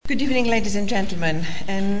Good evening, ladies and gentlemen,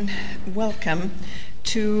 and welcome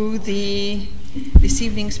to this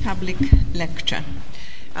evening's public lecture.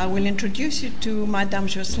 I will introduce you to Madame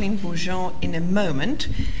Jocelyne Beaujean in a moment.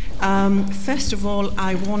 First of all,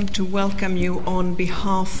 I want to welcome you on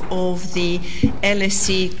behalf of the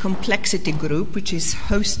LSE Complexity Group, which is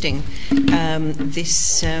hosting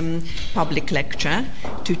this public lecture,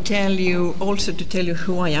 to tell you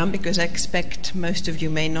who I am, because I expect most of you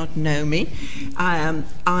may not know me.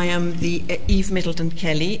 I am the Eve Middleton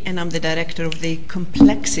Kelly, and I'm the director of the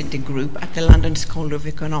Complexity Group at the London School of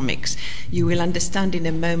Economics. You will understand in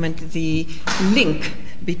a moment the link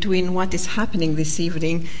between what is happening this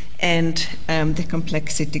evening and the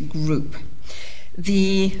Complexity Group.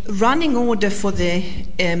 The running order for the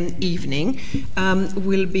evening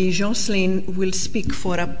will be Jocelyne will speak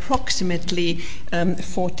for approximately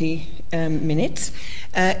 40 minutes.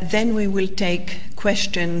 Then we will take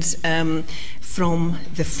questions from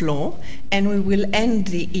the floor, and we will end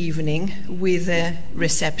the evening with a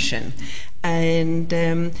reception. And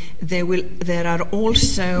there are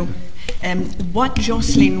also what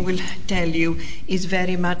Jocelyne will tell you is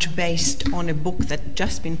very much based on a book that's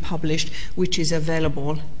just been published, which is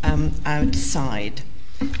available outside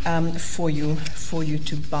for you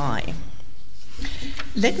to buy.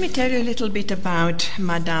 Let me tell you a little bit about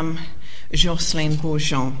Madame Jocelyne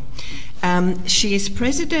Beaujean. She is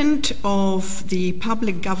president of the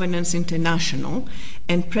Public Governance International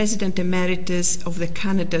and President Emeritus of the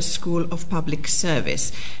Canada School of Public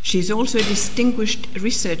Service. She is also a distinguished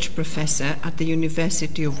research professor at the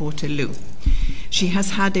University of Waterloo. She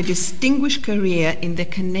has had a distinguished career in the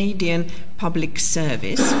Canadian Public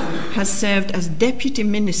Service, has served as Deputy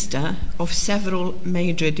Minister of several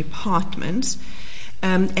major departments,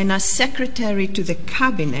 and as Secretary to the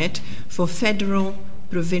Cabinet for Federal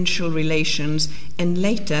Provincial Relations, and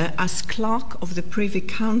later as Clerk of the Privy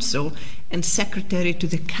Council and Secretary to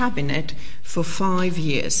the Cabinet for 5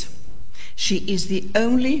 years. She is the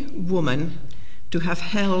only woman to have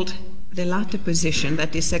held the latter position,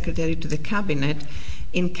 that is Secretary to the Cabinet,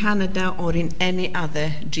 in Canada or in any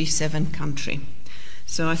other G7 country.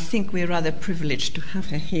 So I think we're rather privileged to have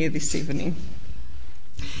her here this evening.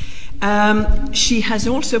 She has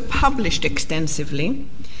also published extensively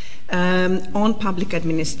on public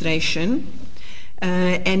administration,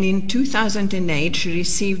 and in 2008 she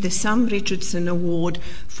received the Sam Richardson Award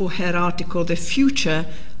for her article "The Future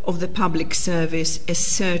of the Public Service: A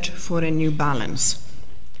Search for a New Balance."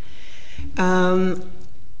 Madame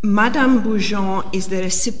Beaujean is the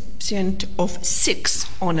recipient of 6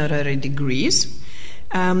 honorary degrees.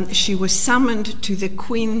 She was summoned to the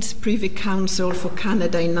Queen's Privy Council for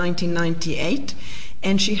Canada in 1998,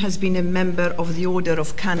 and she has been a member of the Order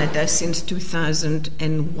of Canada since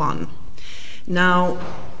 2001. Now,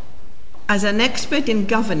 as an expert in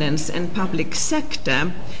governance and public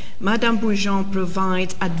sector, Madame Beaujean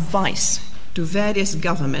provides advice to various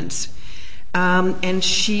governments, and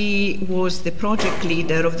she was the project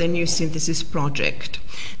leader of the New Synthesis Project.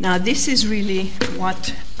 Now, this is really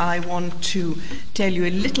what I want to tell you a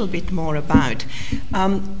little bit more about.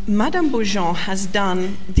 Madame Beaujean has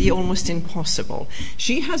done the almost impossible.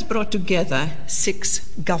 She has brought together 6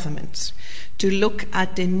 governments to look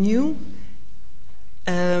at a new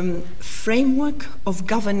framework of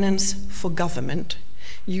governance for government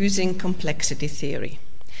using complexity theory.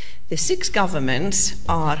 The 6 governments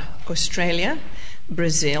are Australia,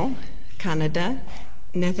 Brazil, Canada,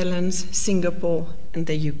 Netherlands, Singapore, and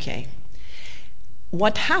the UK.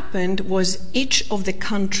 What happened was each of the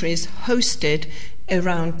countries hosted a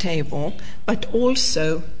round table, but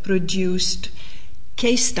also produced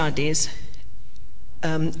case studies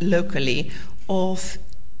locally of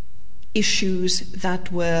issues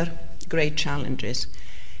that were great challenges.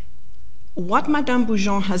 What Madame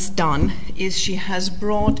Beaujean has done is she has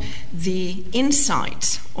brought the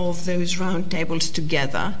insights of those roundtables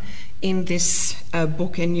together in this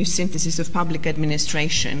book, A New Synthesis of Public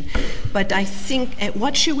Administration. But I think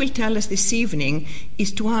what she will tell us this evening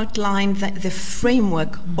is to outline the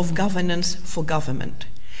framework of governance for government.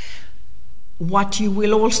 What you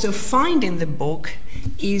will also find in the book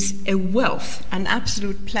is a wealth, an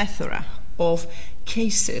absolute plethora of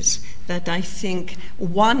cases that I think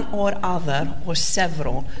one or other or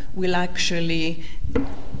several will actually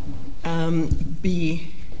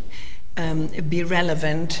be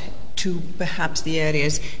relevant to perhaps the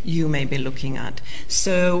areas you may be looking at.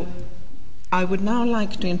 So I would now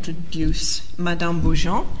like to introduce Madame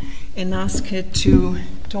Beaujean and ask her to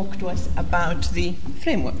talk to us about the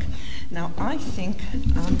framework. Now, I think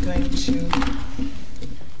I'm going to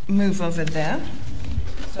move over there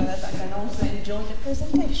so that I can also enjoy the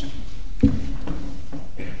presentation.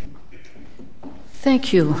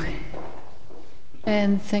 Thank you.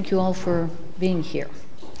 And thank you all for being here.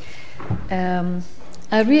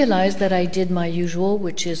 I realized that I did my usual,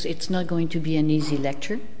 which is it's not going to be an easy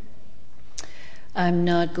lecture. I'm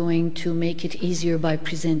not going to make it easier by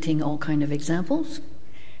presenting all kind of examples,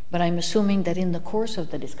 but I'm assuming that in the course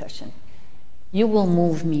of the discussion, you will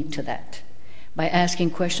move me to that by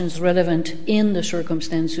asking questions relevant in the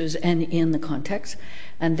circumstances and in the context,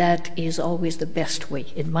 and that is always the best way,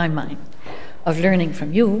 in my mind, of learning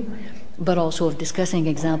from you, but also of discussing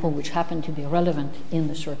examples which happen to be relevant in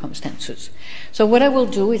the circumstances. So what I will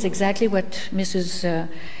do is exactly what Mrs.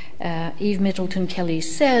 Eve Middleton-Kelly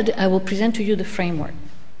said. I will present to you the framework.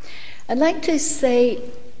 I'd like to say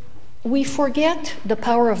we forget the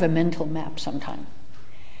power of a mental map sometimes.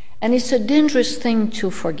 And it's a dangerous thing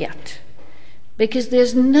to forget, because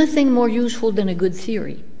there's nothing more useful than a good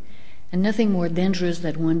theory, and nothing more dangerous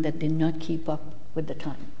than one that did not keep up with the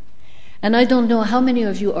time. And I don't know how many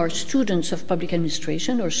of you are students of public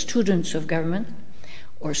administration or students of government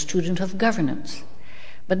or students of governance,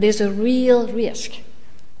 but there's a real risk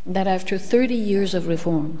that after 30 years of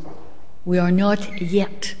reform, we have not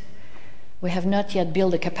yet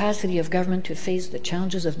built the capacity of government to face the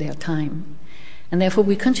challenges of their time. And therefore,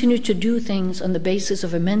 we continue to do things on the basis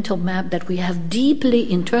of a mental map that we have deeply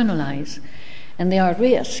internalized, and there are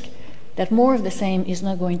risks that more of the same is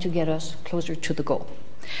not going to get us closer to the goal.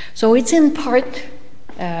 So it's in part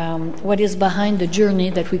what is behind the journey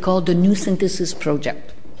that we call the New Synthesis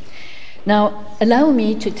Project. Now, allow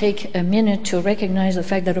me to take a minute to recognize the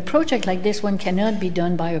fact that a project like this one cannot be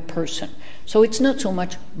done by a person. So it's not so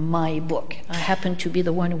much my book. I happen to be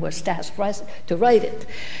the one who was tasked to write it.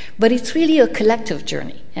 But it's really a collective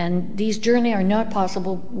journey. And these journeys are not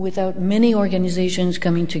possible without many organizations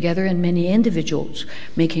coming together and many individuals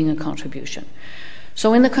making a contribution.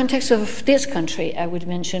 So in the context of this country, I would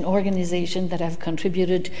mention organizations that have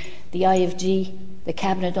contributed: the IFG, the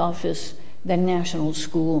Cabinet Office, the National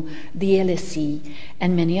School, the LSE,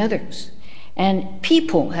 and many others. And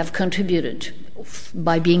people have contributed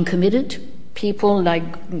by being committed. People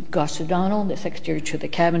like Gus O'Donnell, the Secretary to the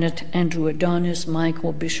Cabinet, Andrew Adonis,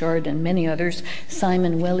 Michael Bishard, and many others,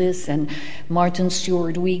 Simon Willis and Martin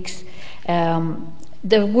Stewart Weeks.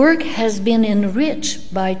 The work has been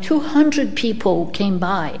enriched by 200 people who came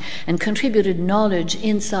by and contributed knowledge,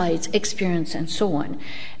 insights, experience, and so on.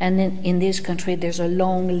 And then in this country, there's a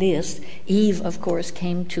long list. Eve, of course,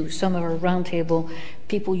 came to some of our roundtable.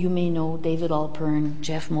 People you may know: David Alpern,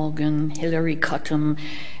 Jeff Morgan, Hilary Cottam,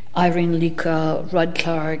 Irene Lika, Rod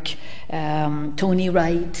Clark, Tony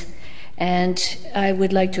Wright. And I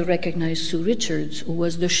would like to recognize Sue Richards, who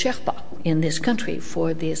was the Sherpa in this country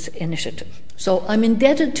for this initiative. So I'm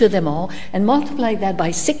indebted to them all, and multiply that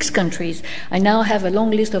by 6 countries. I now have a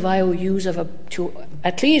long list of IOUs of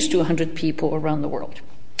at least 200 people around the world.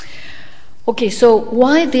 Okay, so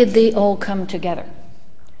why did they all come together?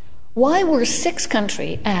 Why were 6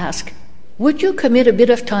 countries asked, would you commit a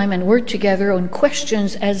bit of time and work together on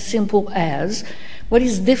questions as simple as, what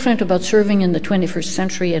is different about serving in the 21st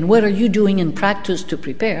century, and what are you doing in practice to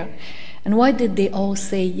prepare? And why did they all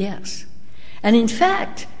say yes? And in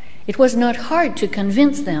fact, it was not hard to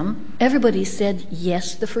convince them. Everybody said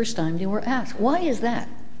yes the first time they were asked. Why is that?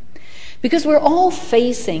 Because we're all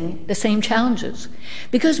facing the same challenges.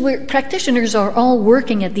 Because practitioners are all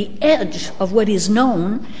working at the edge of what is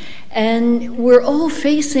known, and we're all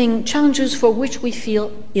facing challenges for which we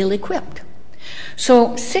feel ill-equipped.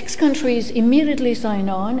 So 6 countries immediately signed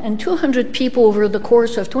on, and 200 people over the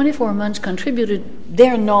course of 24 months contributed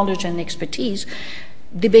their knowledge and expertise,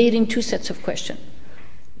 debating 2 sets of questions.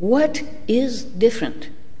 What is different,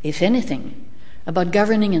 if anything, about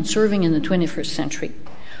governing and serving in the 21st century?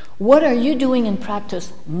 What are you doing in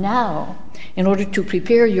practice now in order to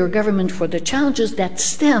prepare your government for the challenges that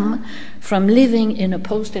stem from living in a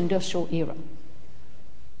post-industrial era?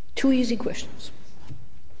 2 easy questions.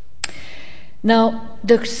 Now,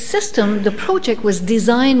 the project was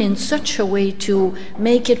designed in such a way to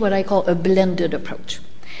make it what I call a blended approach.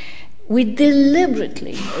 We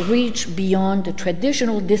deliberately reach beyond the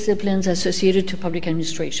traditional disciplines associated to public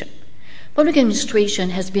administration. Public administration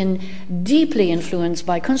has been deeply influenced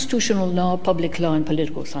by constitutional law, public law, and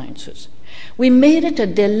political sciences. We made a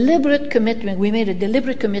deliberate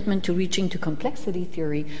commitment to reaching to complexity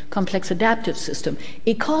theory, complex adaptive system,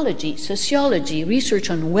 ecology, sociology, research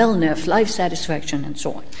on wellness, life satisfaction, and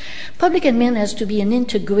so on. Public admin has to be an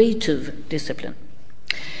integrative discipline.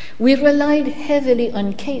 We relied heavily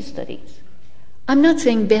on case studies. I'm not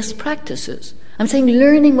saying best practices. I'm saying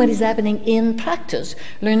learning what is happening in practice,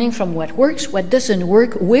 learning from what works, what doesn't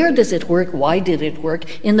work, where does it work, why did it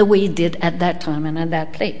work, in the way it did at that time and at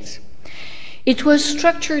that place. It was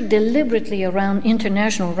structured deliberately around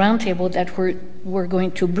international roundtable that were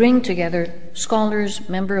going to bring together scholars,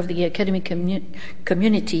 members of the academic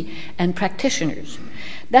community, and practitioners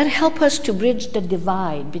that help us to bridge the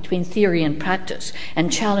divide between theory and practice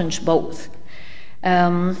and challenge both.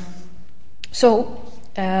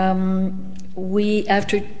 We,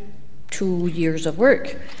 after 2 years of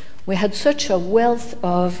work, we had such a wealth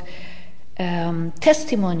of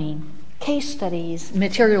testimony, case studies,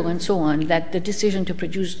 material, and so on, that the decision to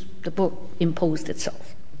produce the book imposed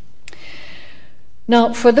itself.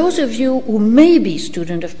 Now, for those of you who may be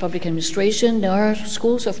students of public administration, there are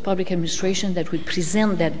schools of public administration that would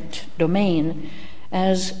present that domain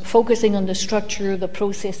as focusing on the structure, the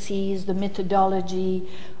processes, the methodology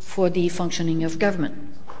for the functioning of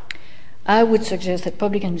government. I would suggest that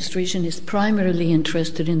public administration is primarily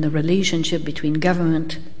interested in the relationship between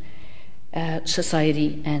government,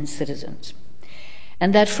 society, and citizens.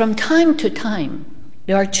 And that from time to time,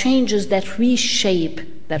 there are changes that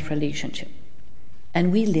reshape that relationship.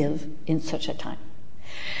 And we live in such a time.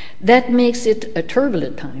 That makes it a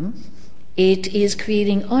turbulent time. It is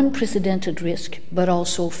creating unprecedented risk, but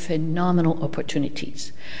also phenomenal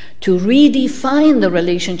opportunities to redefine the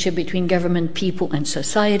relationship between government, people, and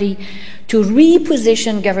society, to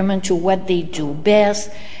reposition government to what they do best,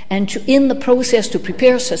 and to, in the process, to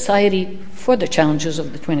prepare society for the challenges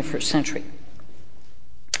of the 21st century.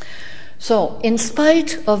 So, in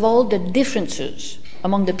spite of all the differences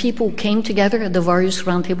among the people who came together at the various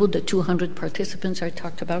roundtable, the 200 participants I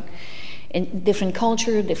talked about, in different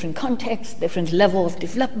culture, different contexts, different level of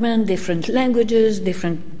development, different languages,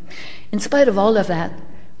 in spite of all of that,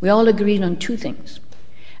 we all agreed on two things.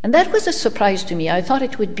 And that was a surprise to me. I thought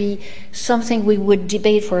it would be something we would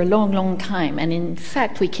debate for a long, long time. And in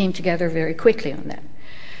fact, we came together very quickly on that.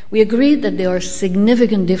 We agreed that there are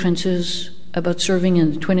significant differences about serving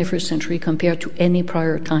in the 21st century compared to any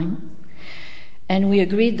prior time. And we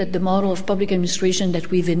agreed that the model of public administration that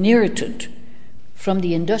we've inherited from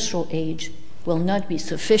the industrial age will not be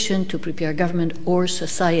sufficient to prepare government or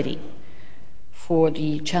society for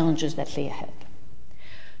the challenges that lay ahead.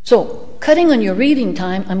 So, cutting on your reading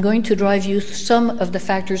time, I'm going to drive you through some of the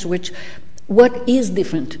factors what is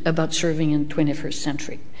different about serving in the 21st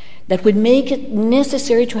century that would make it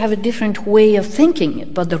necessary to have a different way of thinking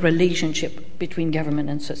about the relationship between government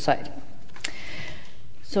and society.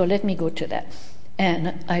 So let me go to that.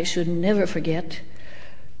 And I should never forget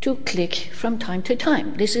to click from time to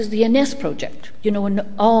time. This is the INES project. You know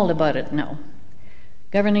all about it now.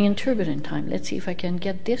 Governing in turbulent time. Let's see if I can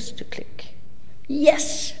get this to click.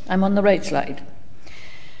 Yes, I'm on the right slide.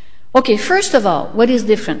 Okay, first of all, what is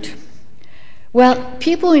different? Well,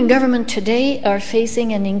 people in government today are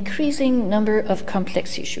facing an increasing number of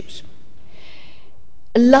complex issues.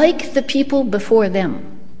 Like the people before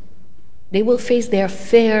them, they will face their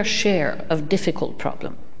fair share of difficult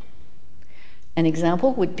problems. An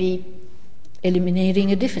example would be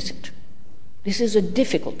eliminating a deficit. This is a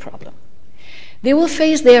difficult problem. They will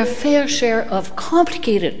face their fair share of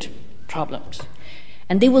complicated problems,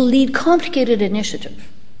 and they will lead complicated initiatives.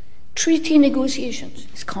 Treaty negotiations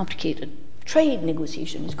is complicated. Trade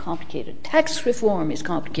negotiation is complicated. Tax reform is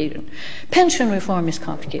complicated. Pension reform is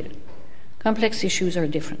complicated. Complex issues are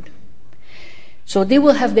different. So they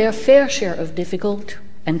will have their fair share of difficult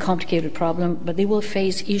and complicated problems, but they will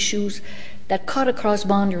face issues that cut across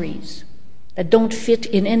boundaries, that don't fit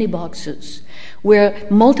in any boxes, where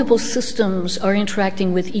multiple systems are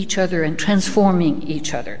interacting with each other and transforming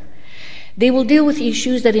each other. They will deal with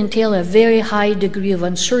issues that entail a very high degree of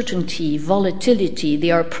uncertainty, volatility.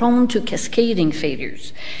 They are prone to cascading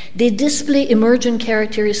failures. They display emergent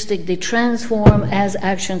characteristics. They transform as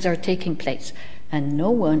actions are taking place. And no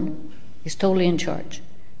one is totally in charge.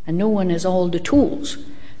 And no one has all the tools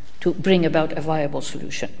to bring about a viable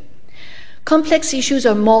solution. Complex issues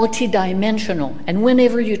are multidimensional, and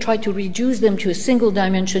whenever you try to reduce them to a single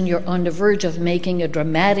dimension, you're on the verge of making a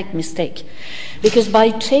dramatic mistake. Because by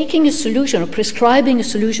taking a solution or prescribing a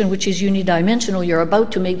solution which is unidimensional, you're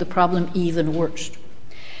about to make the problem even worse.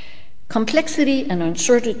 Complexity and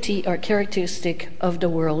uncertainty are characteristic of the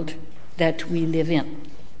world that we live in.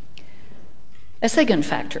 A second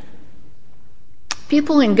factor.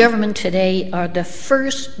 People in government today are the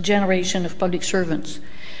first generation of public servants,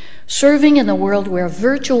 serving in a world where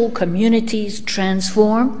virtual communities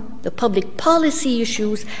transform the public policy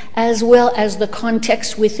issues as well as the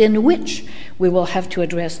context within which we will have to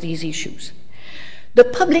address these issues. The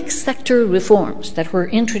public sector reforms that were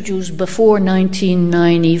introduced before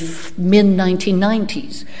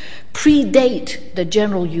mid-1990s predate the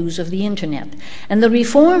general use of the internet. And the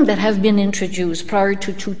reforms that have been introduced prior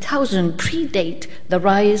to 2000 predate the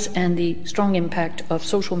rise and the strong impact of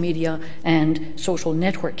social media and social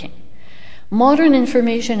networking. Modern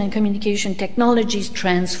information and communication technologies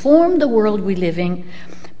transform the world we live in,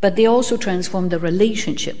 but they also transform the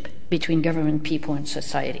relationship between government, people, and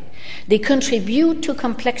society. They contribute to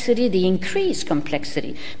complexity, they increase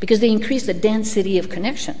complexity, because they increase the density of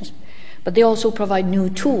connections, but they also provide new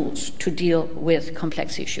tools to deal with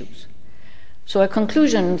complex issues. So a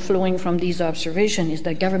conclusion flowing from these observations is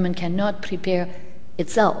that government cannot prepare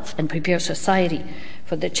itself and prepare society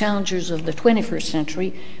for the challenges of the 21st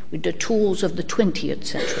century with the tools of the 20th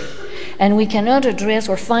century. And we cannot address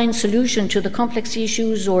or find solution to the complex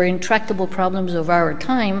issues or intractable problems of our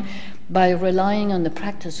time by relying on the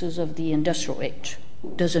practices of the industrial age.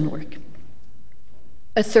 Doesn't work.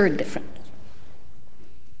 A third difference.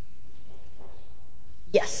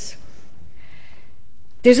 Yes.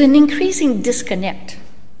 There's an increasing disconnect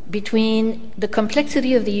between the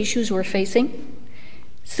complexity of the issues we're facing,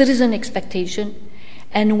 citizen expectation,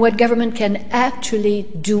 and what government can actually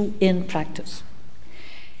do in practice.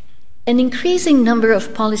 An increasing number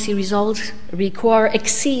of policy results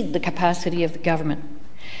exceed the capacity of the government.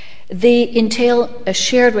 They entail a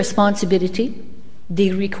shared responsibility,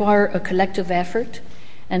 they require a collective effort,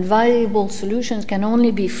 and viable solutions can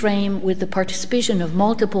only be framed with the participation of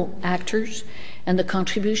multiple actors and the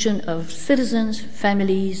contribution of citizens,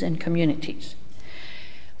 families, and communities.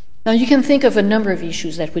 Now, you can think of a number of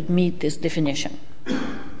issues that would meet this definition.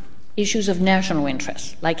 Issues of national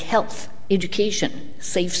interest, like health, education,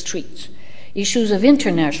 safe streets. Issues of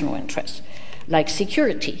international interest, like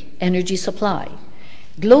security, energy supply.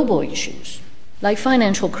 Global issues, like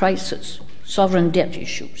financial crisis, sovereign debt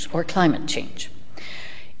issues, or climate change.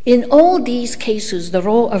 In all these cases, the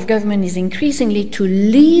role of government is increasingly to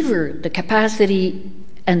lever the capacity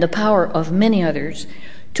and the power of many others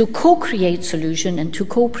to co-create solutions and to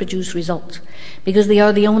co-produce results, because they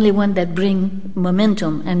are the only ones that bring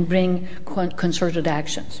momentum and bring concerted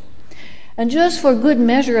actions. And just for good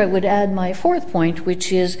measure, I would add my fourth point,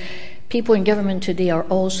 which is people in government today are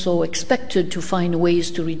also expected to find ways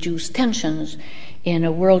to reduce tensions in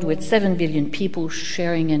a world with 7 billion people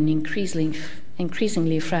sharing an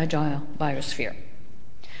increasingly fragile biosphere.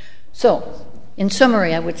 So, in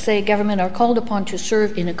summary, I would say government are called upon to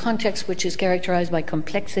serve in a context which is characterized by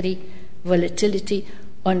complexity, volatility,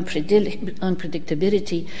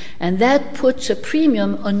 unpredictability, and that puts a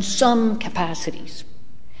premium on some capacities.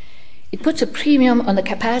 It puts a premium on the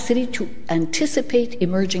capacity to anticipate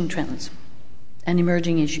emerging trends and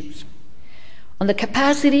emerging issues, on the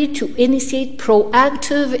capacity to initiate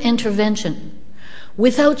proactive intervention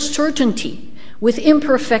without certainty, with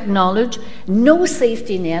imperfect knowledge, no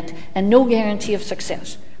safety net, and no guarantee of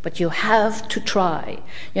success. But you have to try.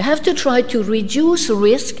 You have to try to reduce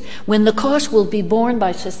risk when the cost will be borne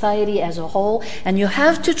by society as a whole, and you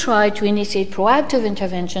have to try to initiate proactive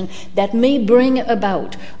intervention that may bring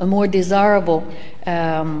about a more desirable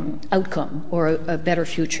outcome or a better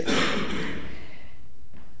future.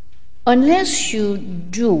 Unless you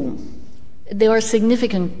do, there are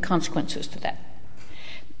significant consequences to that.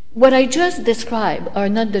 What I just described are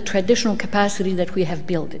not the traditional capacity that we have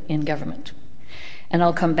built in government, and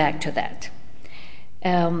I'll come back to that.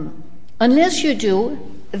 Unless you do,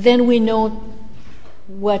 then we know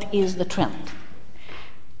what is the trend.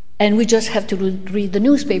 And we just have to read the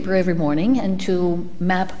newspaper every morning and to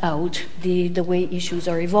map out the way issues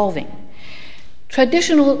are evolving.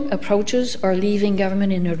 Traditional approaches are leaving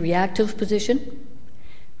government in a reactive position,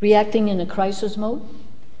 reacting in a crisis mode,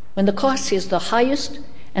 when the cost is the highest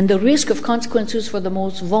and the risk of consequences for the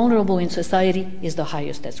most vulnerable in society is the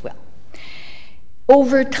highest as well.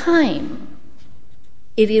 Over time,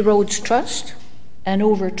 it erodes trust, and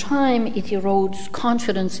over time, it erodes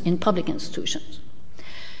confidence in public institutions.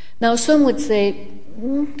 Now, some would say,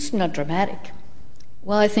 it's not dramatic.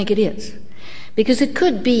 Well, I think it is. Because it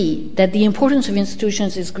could be that the importance of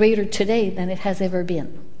institutions is greater today than it has ever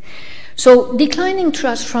been. So declining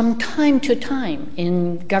trust from time to time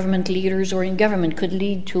in government leaders or in government could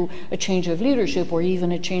lead to a change of leadership or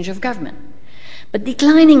even a change of government. But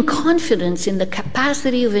declining confidence in the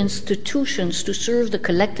capacity of institutions to serve the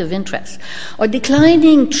collective interest, or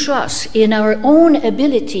declining trust in our own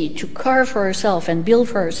ability to carve for ourselves and build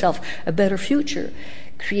for ourselves a better future,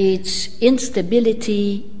 creates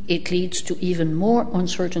instability. It leads to even more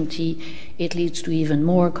uncertainty. It leads to even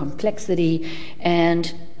more complexity,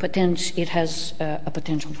 and it has a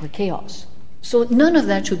potential for chaos. So none of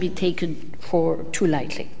that should be taken for too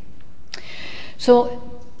lightly.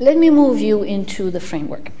 So let me move you into the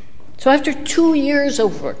framework. So after 2 years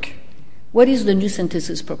of work What is the new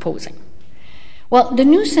synthesis proposing? Well, the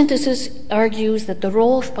new synthesis argues that the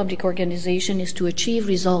role of public organization is to achieve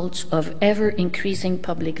results of ever-increasing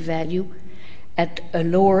public value at a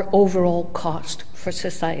lower overall cost for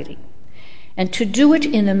society, and to do it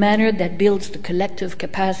in a manner that builds the collective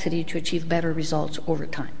capacity to achieve better results over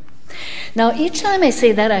time. Now, each time I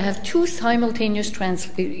say that, I have two simultaneous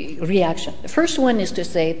reactions. The first one is to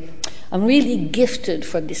say, I'm really gifted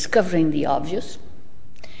for discovering the obvious.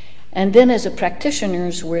 And then as a practitioner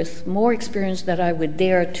with more experience that I would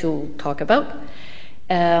dare to talk about,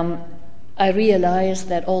 I realize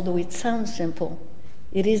that although it sounds simple,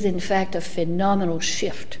 it is in fact a phenomenal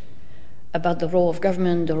shift about the role of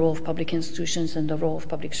government, the role of public institutions, and the role of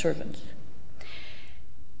public servants.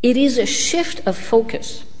 It is a shift of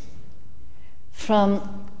focus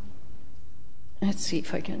from, let's see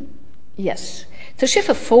if I can, yes. It's a shift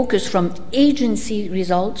of focus from agency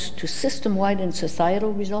results to system-wide and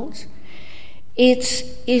societal results.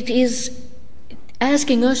 It is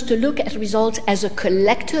asking us to look at results as a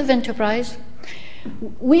collective enterprise.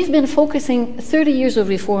 We've been focusing 30 years of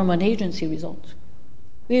reform on agency results.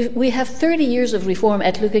 We have 30 years of reform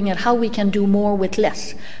at looking at how we can do more with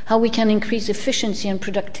less, how we can increase efficiency and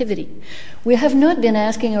productivity. We have not been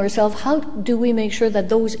asking ourselves, how do we make sure that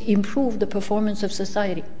those improve the performance of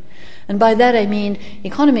society? And by that I mean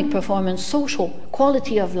economic performance, social,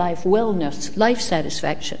 quality of life, wellness, life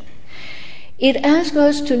satisfaction. It asks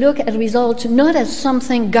us to look at results not as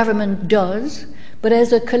something government does, but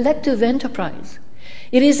as a collective enterprise.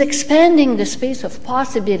 It is expanding the space of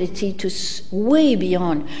possibility to way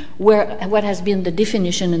beyond what has been the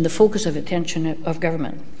definition and the focus of attention of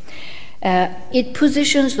government. It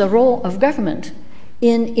positions the role of government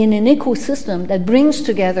in an ecosystem that brings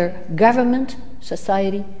together government,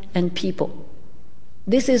 society, and people.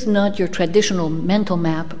 This is not your traditional mental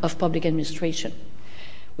map of public administration,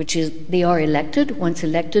 which is they are elected. Once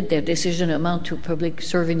elected, their decision amount to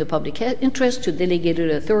serving the public interest, to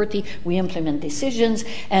delegated authority. We implement decisions,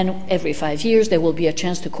 and every 5 years there will be a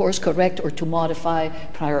chance to course correct or to modify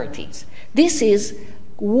priorities. This is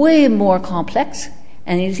way more complex,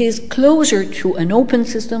 and it is closer to an open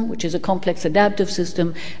system, which is a complex adaptive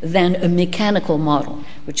system, than a mechanical model,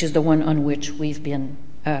 which is the one on which we've been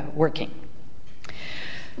working.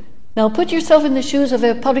 Now, put yourself in the shoes of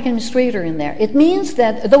a public administrator in there. It means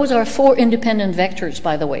that those are 4 independent vectors,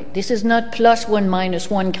 by the way. This is not +1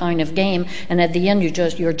 -1 kind of game, and at the end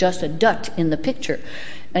you're just a dot in the picture.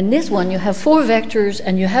 And this one, you have 4 vectors,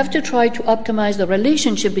 and you have to try to optimize the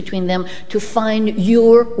relationship between them to find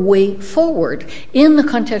your way forward in the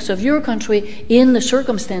context of your country, in the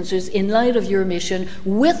circumstances, in light of your mission,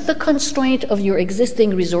 with the constraint of your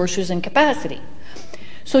existing resources and capacity.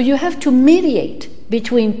 So you have to mediate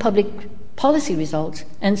between public policy results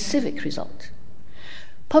and civic results.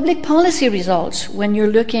 Public policy results, when you're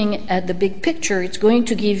looking at the big picture, it's going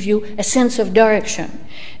to give you a sense of direction.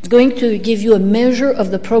 It's going to give you a measure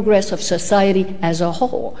of the progress of society as a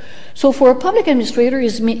whole. So for a public administrator,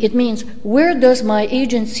 it means, where does my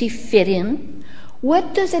agency fit in?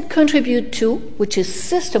 What does it contribute to, which is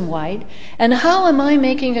system-wide, and how am I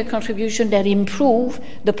making a contribution that improves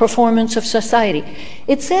the performance of society?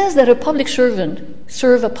 It says that a public servant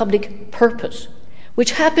serves a public purpose,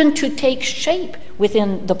 which happen to take shape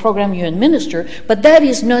within the program you administer, but that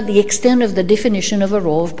is not the extent of the definition of a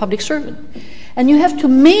role of public servant. And you have to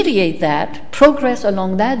mediate that, progress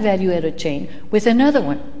along that value-added chain with another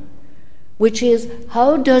one, which is,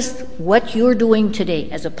 how does what you're doing today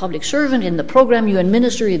as a public servant in the program you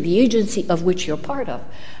administer in the agency of which you're part of,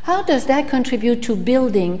 how does that contribute to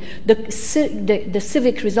building the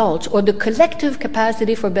civic results or the collective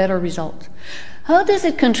capacity for better results? How does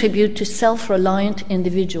it contribute to self-reliant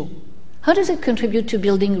individual? How does it contribute to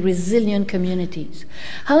building resilient communities?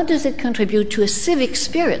 How does it contribute to a civic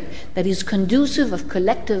spirit that is conducive of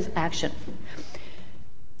collective action?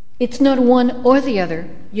 It's not one or the other.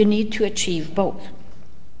 You need to achieve both.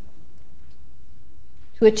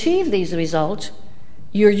 To achieve these results,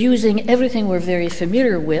 you're using everything we're very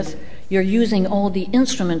familiar with. You're using all the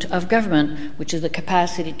instrument of government, which is the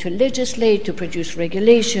capacity to legislate, to produce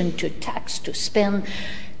regulation, to tax, to spend,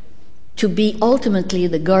 to be ultimately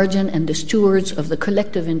the guardian and the stewards of the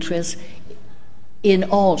collective interests in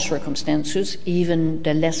all circumstances, even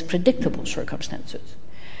the less predictable circumstances.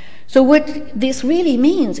 So what this really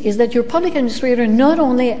means is that your public administrator not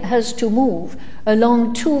only has to move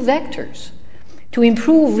along 2 vectors to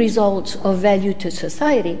improve results of value to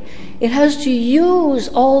society, it has to use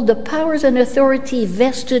all the powers and authority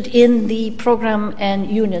vested in the program and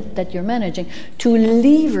unit that you're managing to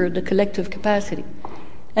lever the collective capacity.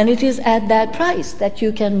 And it is at that price that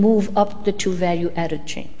you can move up the 2 value-added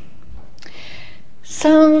chain.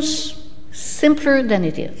 sounds simpler than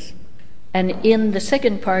it is. And in the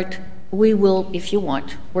second part, we will, if you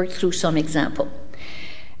want, work through some example.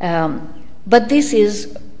 But this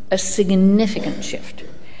is a significant shift.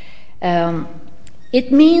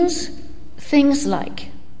 It means things like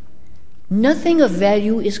nothing of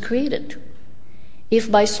value is created if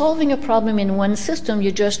by solving a problem in one system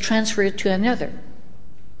you just transfer it to another.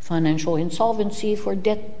 Financial insolvency for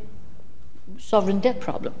sovereign debt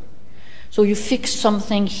problem. So you fix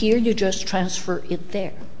something here, you just transfer it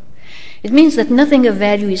there. It means that nothing of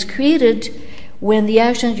value is created when the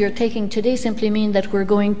actions you're taking today simply mean that we're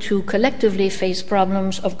going to collectively face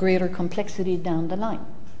problems of greater complexity down the line.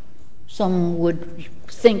 Some would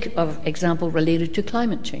think of example related to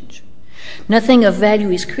climate change. Nothing of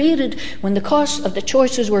value is created when the costs of the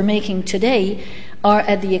choices we're making today are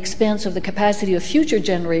at the expense of the capacity of future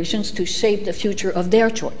generations to shape the future of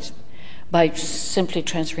their choice by simply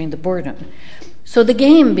transferring the burden. So the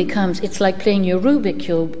game becomes, it's like playing your Rubik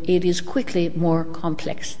Cube, it is quickly more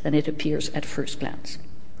complex than it appears at first glance.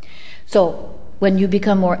 So when you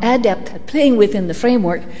become more adept at playing within the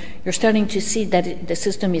framework, you're starting to see that the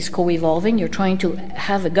system is co-evolving. You're trying to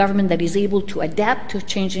have a government that is able to adapt to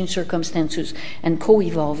changing circumstances and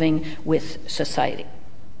co-evolving with society.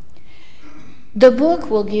 The book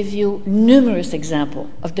will give you numerous examples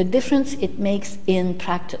of the difference it makes in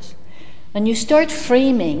practice. And you start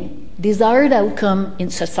framing desired outcome in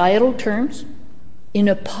societal terms, in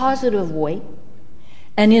a positive way,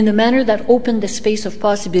 and in a manner that opens the space of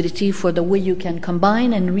possibility for the way you can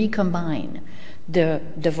combine and recombine the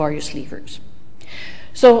various levers.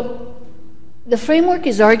 So the framework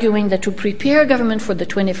is arguing that to prepare government for the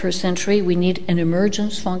 21st century, we need an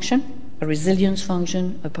emergence function, a resilience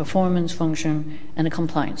function, a performance function, and a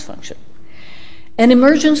compliance function. An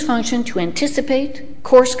emergence function to anticipate,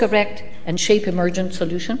 course correct, and shape emergent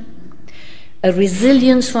solution. A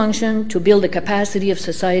resilience function to build the capacity of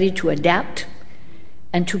society to adapt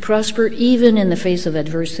and to prosper even in the face of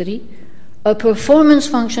adversity. A performance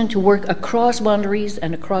function to work across boundaries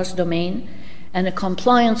and across domain. And a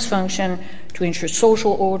compliance function to ensure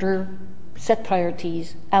social order, set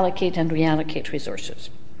priorities, allocate and reallocate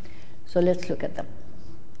resources. So let's look at them.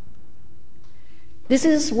 This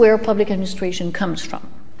is where public administration comes from.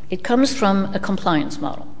 It comes from a compliance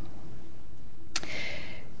model.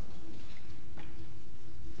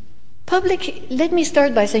 Let me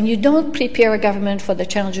start by saying you don't prepare a government for the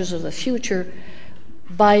challenges of the future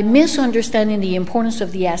by misunderstanding the importance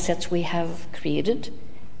of the assets we have created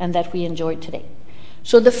and that we enjoy today.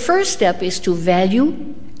 So the first step is to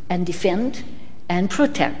value and defend and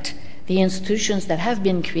protect the institutions that have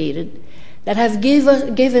been created, that have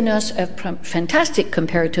given us a fantastic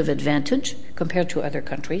comparative advantage compared to other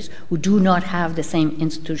countries who do not have the same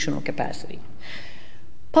institutional capacity.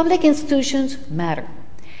 Public institutions matter.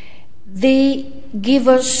 They give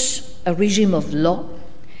us a regime of law.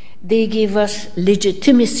 They give us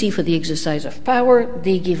legitimacy for the exercise of power.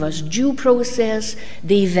 They give us due process.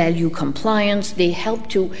 They value compliance. They help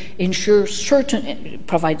to ensure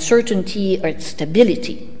provide certainty or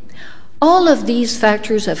stability. All of these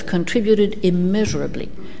factors have contributed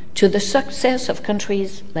immeasurably to the success of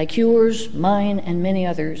countries like yours, mine, and many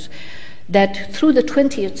others that through the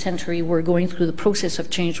 20th century were going through the process of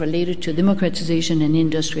change related to democratization and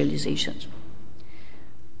industrialization.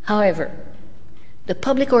 However, the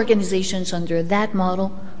public organizations under that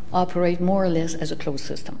model operate more or less as a closed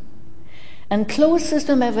system. And closed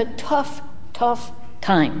systems have a tough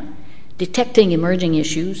time detecting emerging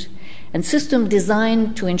issues, and systems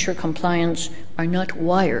designed to ensure compliance are not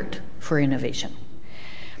wired for innovation.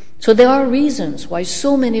 So there are reasons why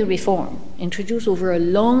so many reforms introduced over a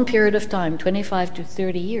long period of time, 25 to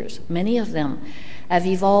 30 years, many of them have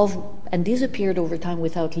evolved and disappeared over time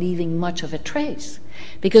without leaving much of a trace.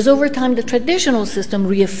 Because over time, the traditional system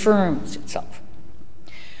reaffirms itself.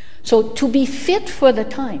 So to be fit for the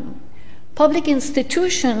time, public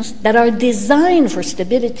institutions that are designed for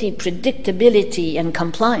stability, predictability, and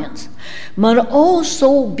compliance must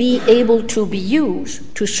also be able to be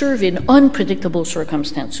used to serve in unpredictable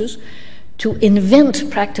circumstances, to invent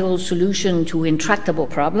practical solutions to intractable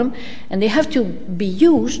problems, and they have to be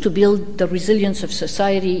used to build the resilience of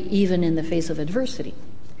society even in the face of adversity.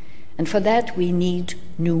 And for that, we need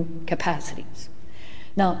new capacities.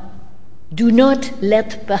 Now, do not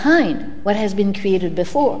let behind what has been created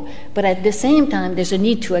before, but at the same time, there's a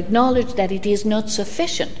need to acknowledge that it is not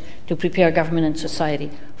sufficient to prepare government and society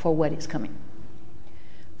for what is coming.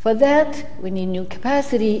 For that, we need new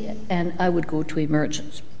capacity, and I would go to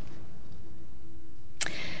emergence.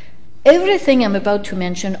 Everything I'm about to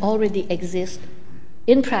mention already exists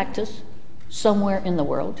in practice somewhere in the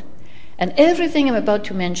world, And everything I'm about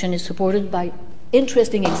to mention is supported by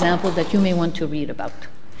interesting examples that you may want to read about.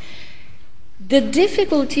 The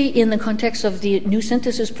difficulty in the context of the New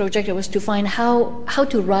Synthesis project was to find how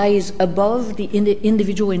to rise above the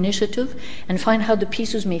individual initiative and find how the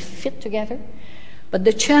pieces may fit together. But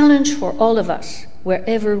the challenge for all of us,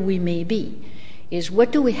 wherever we may be, is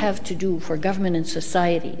what do we have to do for government and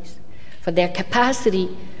societies, for their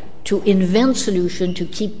capacity to invent solutions to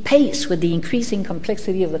keep pace with the increasing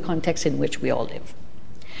complexity of the context in which we all live.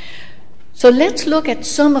 So let's look at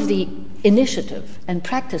some of the initiatives and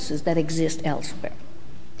practices that exist elsewhere.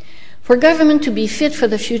 For government to be fit for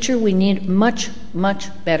the future, we need much, much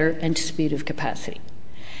better anticipative capacity.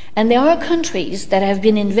 And there are countries that have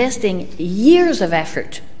been investing years of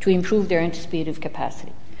effort to improve their anticipative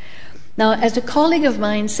capacity. Now, as a colleague of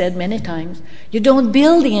mine said many times, you don't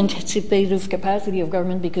build the anticipative capacity of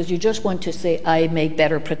government because you just want to say, I make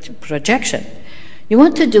better projection. You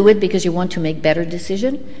want to do it because you want to make better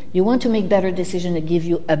decision. You want to make better decision that give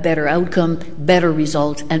you a better outcome, better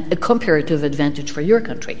results, and a comparative advantage for your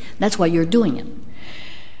country. That's why you're doing it.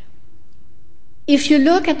 If you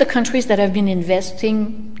look at the countries that have been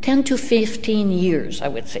investing 10 to 15 years, I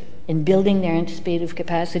would say, in building their anticipative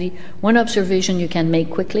capacity, one observation you can make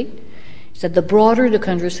quickly is that the broader the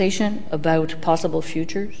conversation about possible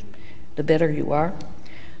futures, the better you are,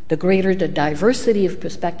 the greater the diversity of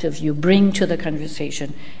perspectives you bring to the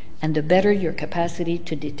conversation, and the better your capacity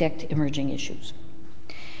to detect emerging issues.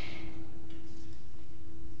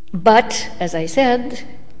 But, as I said,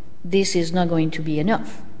 this is not going to be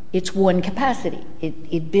enough. It's one capacity.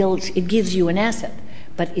 It gives you an asset,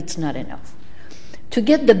 but it's not enough. To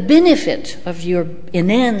get the benefit of your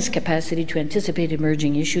enhanced capacity to anticipate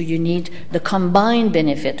emerging issues, you need the combined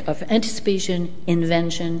benefit of anticipation,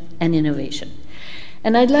 invention, and innovation.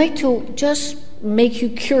 And I'd like to just make you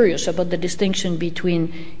curious about the distinction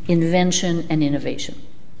between invention and innovation.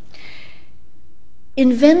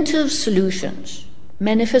 Inventive solutions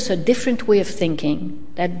manifest a different way of thinking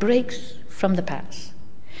that breaks from the past.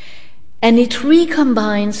 And it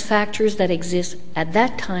recombines factors that exist at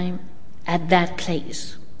that time, at that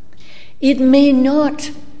place. It may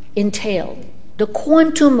not entail the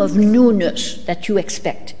quantum of newness that you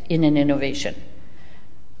expect in an innovation,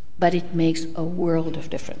 but it makes a world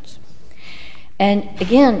of difference. And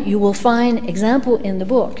again, you will find example in the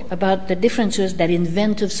book about the differences that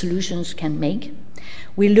inventive solutions can make.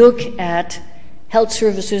 We look at health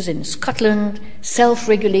services in Scotland,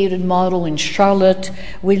 self-regulated model in Charlotte.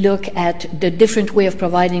 We look at the different way of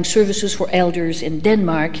providing services for elders in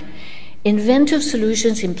Denmark. Inventive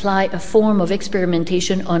solutions imply a form of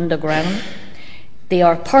experimentation on the ground. They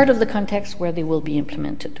are part of the context where they will be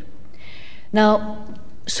implemented. Now,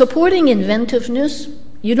 supporting inventiveness,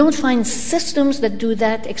 you don't find systems that do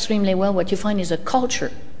that extremely well. What you find is a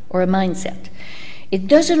culture or a mindset. It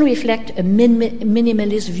doesn't reflect a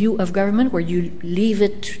minimalist view of government where you leave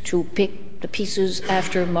it to pick the pieces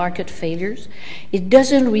after market failures. It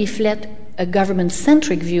doesn't reflect a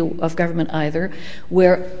government-centric view of government either,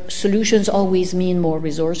 where solutions always mean more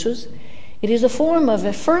resources. It is a form of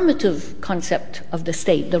affirmative concept of the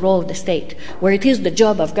state, the role of the state, where it is the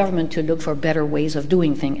job of government to look for better ways of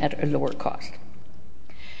doing things at a lower cost.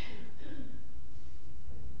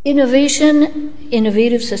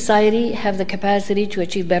 Innovative society have the capacity to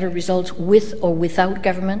achieve better results with or without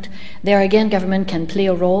government. There again, government can play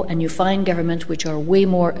a role, and you find governments which are way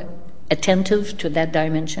more attentive to that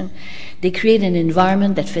dimension. They create an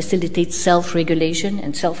environment that facilitates self-regulation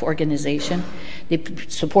and self-organization. They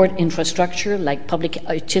support infrastructure like public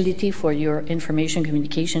utility for your information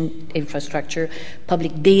communication infrastructure,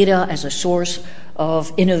 public data as a source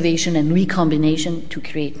of innovation and recombination to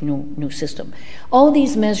create new system. All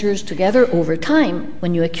these measures together over time,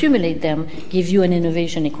 when you accumulate them, give you an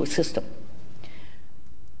innovation ecosystem.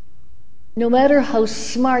 No matter how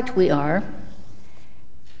smart we are,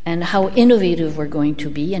 and how innovative we're going to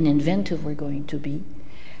be and inventive we're going to be,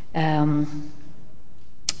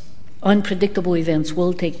 unpredictable events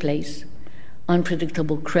will take place,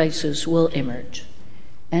 unpredictable crises will emerge,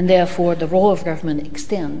 and therefore the role of government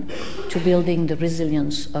extends to building the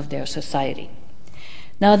resilience of their society.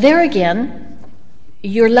 Now there again,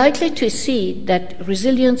 you're likely to see that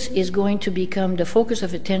resilience is going to become the focus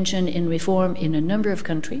of attention in reform in a number of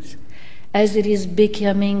countries, as it is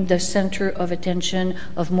becoming the center of attention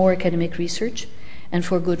of more academic research, and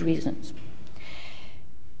for good reasons.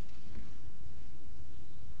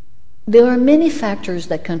 There are many factors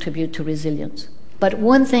that contribute to resilience, but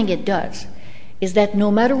one thing it does is that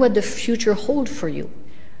no matter what the future holds for you,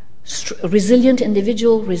 resilient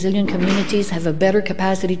individuals, resilient communities have a better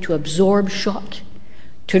capacity to absorb shock,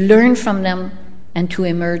 to learn from them, and to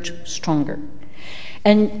emerge stronger.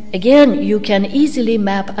 And again, you can easily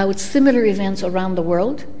map out similar events around the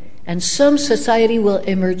world, and some society will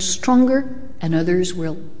emerge stronger and others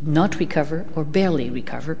will not recover or barely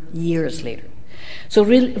recover years later. So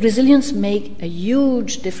resilience makes a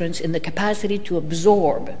huge difference in the capacity to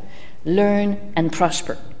absorb, learn, and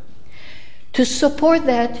prosper. To support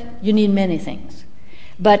that, you need many things.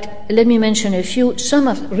 But let me mention a few. Some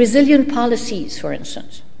of resilient policies, for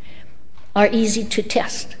instance, are easy to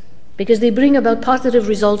test because they bring about positive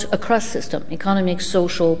results across systems: economic,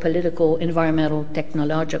 social, political, environmental,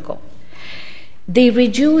 technological. They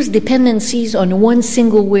reduce dependencies on one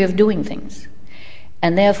single way of doing things,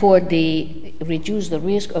 and therefore they reduce the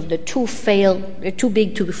risk of the too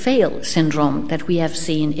big to fail syndrome that we have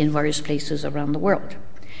seen in various places around the world.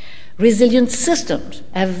 Resilient systems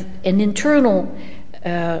have an internal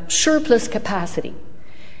surplus capacity,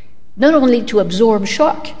 not only to absorb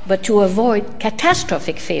shock, but to avoid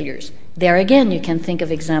catastrophic failures. There again, you can think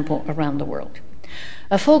of examples around the world.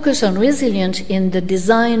 A focus on resilience in the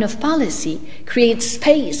design of policy creates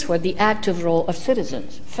space for the active role of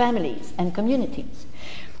citizens, families, and communities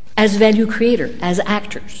as value creators, as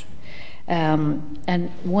actors. And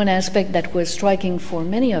one aspect that was striking for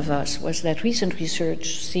many of us was that recent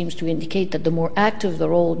research seems to indicate that the more active the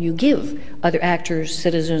role you give other actors,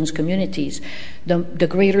 citizens, communities, the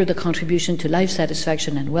greater the contribution to life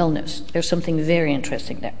satisfaction and wellness. There's something very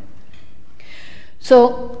interesting there.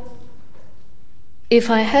 So if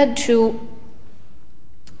I had to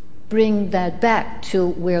bring that back to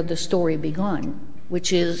where the story began,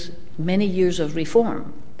 which is many years of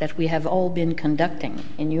reform that we have all been conducting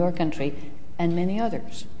in your country and many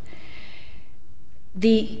others.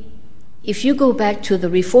 If you go back to the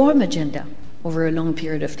reform agenda over a long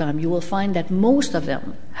period of time, you will find that most of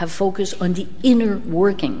them have focused on the inner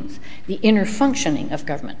workings, the inner functioning of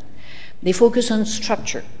government. They focus on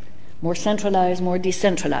structure, more centralized, more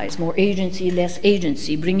decentralized, more agency, less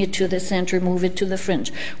agency, bring it to the center, move it to the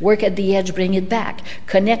fringe, work at the edge, bring it back,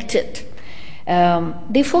 connect it.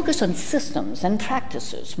 They focus on systems and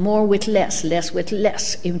practices, more with less with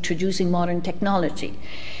less, introducing modern technology.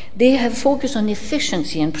 They have focused on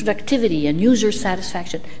efficiency and productivity and user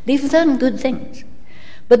satisfaction. They've done good things.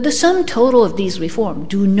 But the sum total of these reforms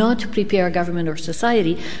do not prepare government or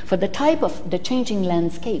society for the type of the changing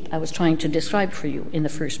landscape I was trying to describe for you in the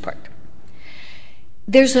first part.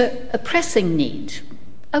 There's a pressing need,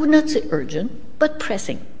 I would not say urgent, but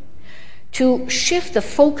pressing, to shift the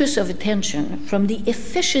focus of attention from the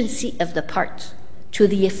efficiency of the parts to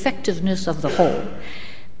the effectiveness of the whole.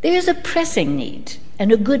 There is a pressing need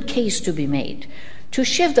and a good case to be made to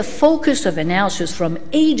shift the focus of analysis from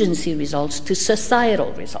agency results to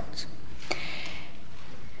societal results.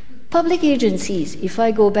 Public agencies, if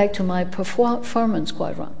I go back to my performance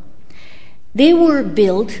quadrant, they were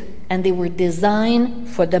built and they were designed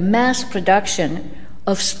for the mass production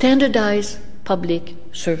of standardized public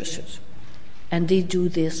services. And they do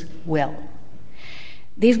this well.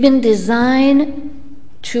 They've been designed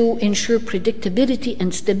to ensure predictability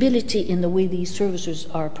and stability in the way these services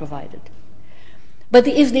are provided. But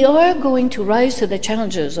if they are going to rise to the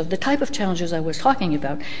challenges of the type of challenges I was talking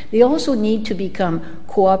about, they also need to become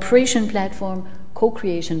cooperation platform,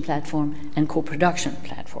 co-creation platform, and co-production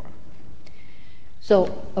platform.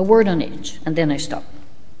 So a word on each, and then I stop.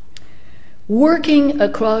 Working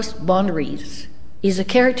across boundaries is a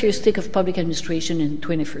characteristic of public administration in the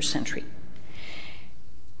 21st century.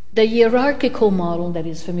 The hierarchical model that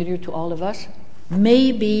is familiar to all of us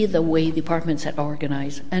may be the way departments are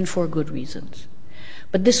organized, and for good reasons.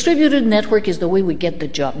 But distributed network is the way we get the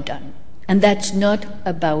job done. And that's not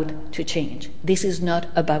about to change. This is not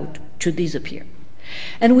about to disappear.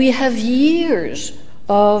 And we have years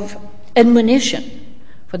of admonition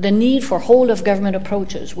for the need for whole-of-government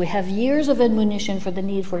approaches. We have years of admonition for the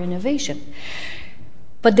need for innovation.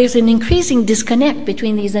 But there's an increasing disconnect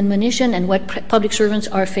between these admonition and what public servants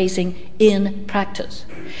are facing in practice.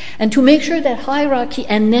 And to make sure that hierarchy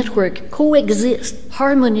and network coexist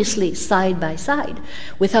harmoniously side by side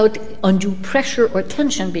without undue pressure or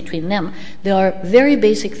tension between them, there are very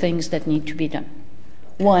basic things that need to be done.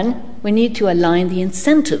 One, we need to align the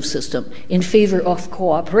incentive system in favor of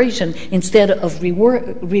cooperation instead of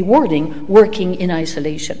rewarding working in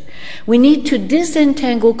isolation. We need to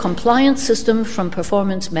disentangle compliance system from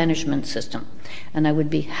performance management system. And I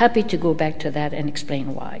would be happy to go back to that and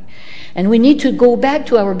explain why. And we need to go back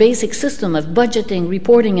to our basic system of budgeting,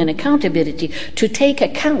 reporting, and accountability to take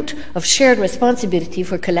account of shared responsibility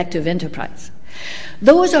for collective enterprise.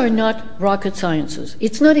 Those are not rocket sciences.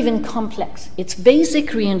 It's not even complex. It's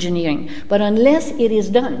basic re-engineering. But unless it is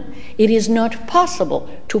done, it is not possible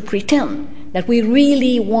to pretend that we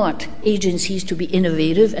really want agencies to be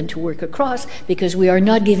innovative and to work across because we are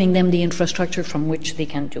not giving them the infrastructure from which they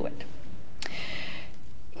can do it.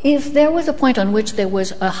 If there was a point on which there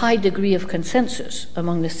was a high degree of consensus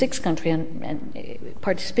among the 6 countries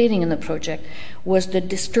participating in the project was the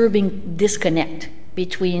disturbing disconnect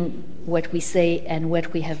between what we say and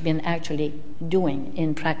what we have been actually doing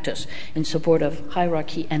in practice in support of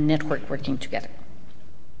hierarchy and network working together.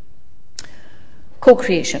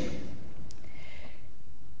 Co-creation.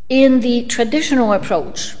 In the traditional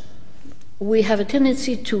approach, we have a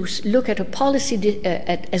tendency to look at a policy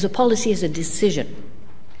as a decision.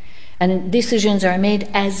 And decisions are made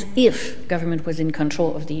as if government was in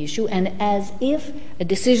control of the issue and as if a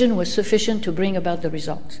decision was sufficient to bring about the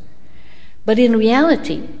results. But in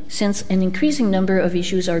reality, since an increasing number of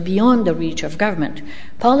issues are beyond the reach of government,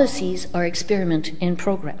 policies are experiment in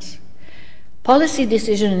progress. Policy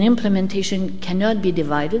decision and implementation cannot be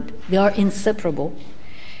divided. They are inseparable.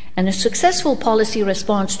 And a successful policy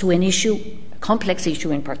response to an issue, a complex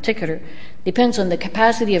issue in particular, depends on the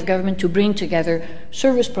capacity of government to bring together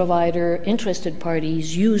service provider, interested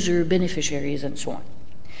parties, user, beneficiaries, and so on.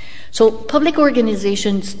 So public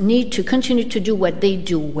organizations need to continue to do what they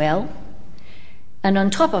do well, and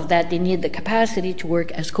on top of that, they need the capacity to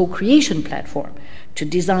work as co-creation platform, to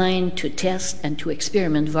design, to test, and to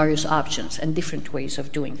experiment various options and different ways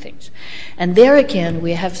of doing things. And there again,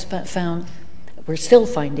 we have found, we're still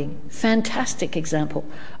finding, fantastic example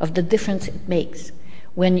of the difference it makes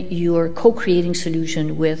when you're co-creating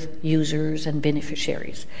solution with users and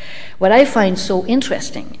beneficiaries. What I find so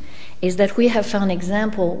interesting is that we have found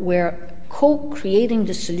example where co-creating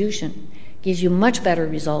the solution gives you much better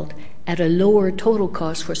result at a lower total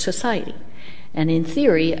cost for society. And in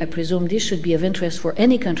theory, I presume this should be of interest for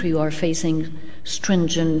any country who are facing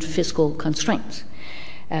stringent fiscal constraints.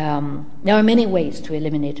 There are many ways to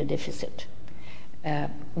eliminate a deficit.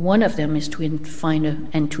 One of them is to find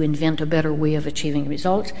and to invent a better way of achieving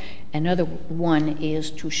results. Another one is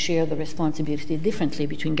to share the responsibility differently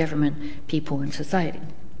between government, people, and society.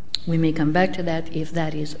 We may come back to that if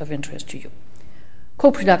that is of interest to you.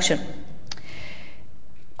 Co-production.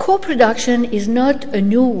 Co-production is not a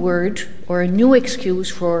new word or a new excuse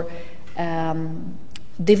for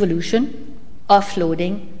devolution,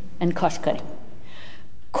 offloading, and cost-cutting.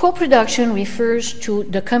 Co-production refers to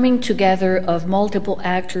the coming together of multiple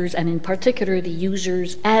actors, and in particular the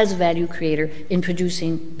users as value creator in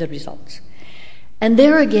producing the results. And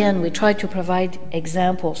there again, we try to provide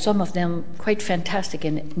examples, some of them quite fantastic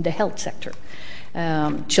in the health sector.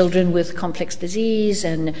 Children with complex disease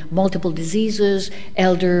and multiple diseases,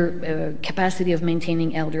 elder capacity of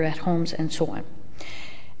maintaining elder at homes, and so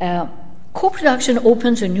on. Co-production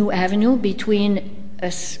opens a new avenue between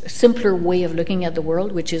a simpler way of looking at the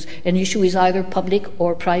world, which is an issue is either public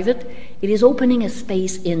or private. It is opening a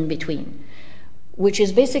space in between, which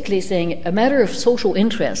is basically saying a matter of social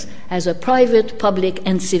interest has a private, public,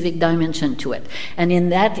 and civic dimension to it. And in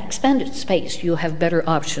that expanded space, you have better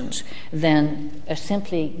options than a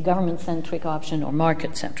simply government-centric option or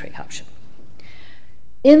market-centric option.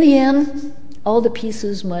 In the end, all the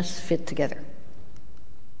pieces must fit together.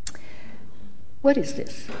 What is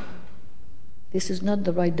this? This is not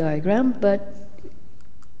the right diagram, but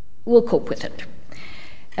we'll cope with it.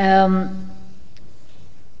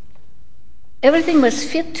 Everything must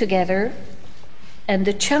fit together, and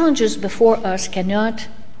the challenges before us cannot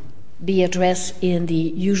be addressed in the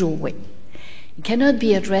usual way. It cannot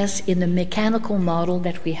be addressed in the mechanical model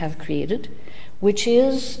that we have created, which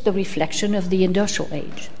is the reflection of the industrial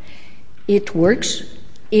age. It works,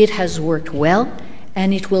 it has worked well,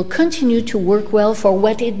 and it will continue to work well for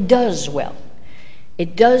what it does well.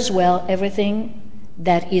 It does well everything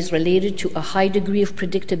that is related to a high degree of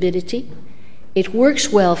predictability. It works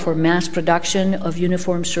well for mass production of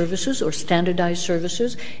uniform services or standardized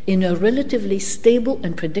services in a relatively stable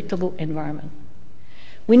and predictable environment.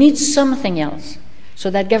 We need something else so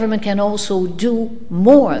that government can also do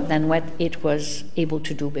more than what it was able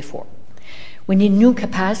to do before. We need new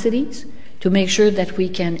capacities to make sure that we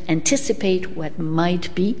can anticipate what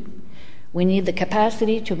might be. We need the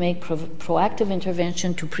capacity to make proactive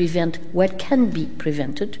intervention to prevent what can be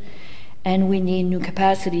prevented. And we need new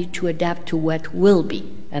capacity to adapt to what will be,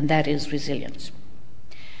 and that is resilience.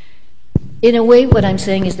 In a way, what I'm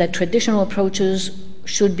saying is that traditional approaches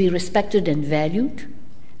should be respected and valued,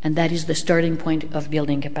 and that is the starting point of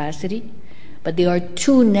building capacity, but they are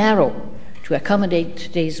too narrow to accommodate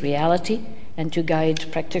today's reality and to guide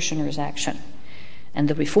practitioners' action. And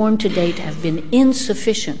the reform to date have been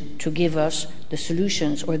insufficient to give us the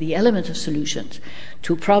solutions or the element of solutions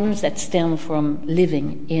to problems that stem from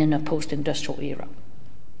living in a post-industrial era.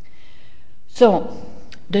 So,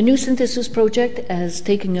 the New Synthesis project has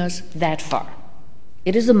taken us that far.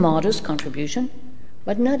 It is a modest contribution,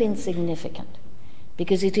 but not insignificant,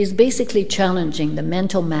 because it is basically challenging the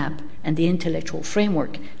mental map and the intellectual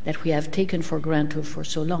framework that we have taken for granted for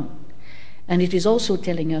so long. And it is also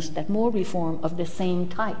telling us that more reform of the same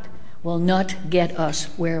type will not get us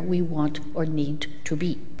where we want or need to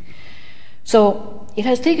be. So it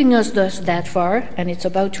has taken us thus that far, and it's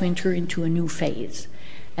about to enter into a new phase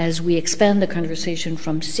as we expand the conversation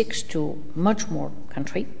from 6 to much more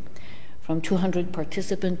country, from 200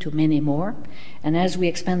 participants to many more, and as we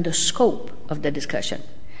expand the scope of the discussion.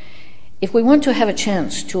 If we want to have a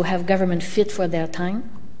chance to have government fit for their time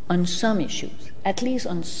on some issues, at least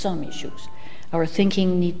on some issues, our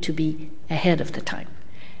thinking needs to be ahead of the time.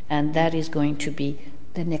 And that is going to be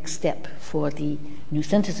the next step for the New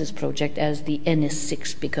Synthesis project as the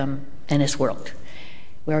NS6 become NS World.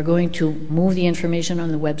 We are going to move the information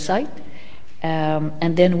on the website,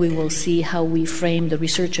 and then we will see how we frame the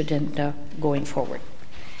research agenda going forward.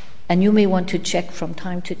 And you may want to check from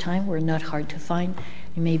time to time. We're not hard to find.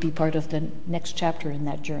 You may be part of the next chapter in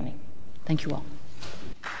that journey. Thank you all.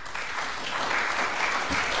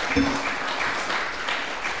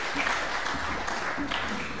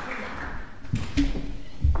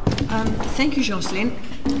 Thank you, Jocelyn.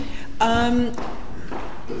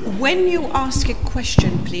 When you ask a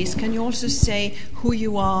question, please, can you also say who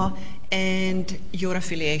you are and your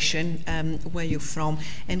affiliation, where you're from?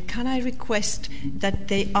 And can I request that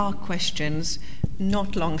they are questions,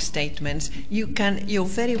 not long statements? You're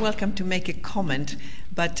very welcome to make a comment,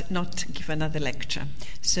 but not give another lecture.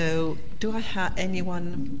 So do I have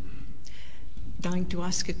anyone dying to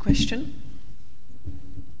ask a question?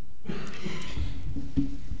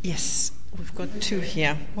 Yes, we've got two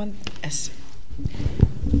here. One, yes.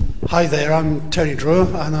 Hi there, I'm Tony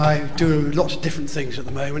Drewer, and I do lots of different things at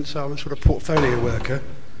the moment, so I'm a sort of portfolio worker.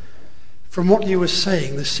 From what you were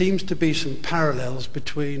saying, there seems to be some parallels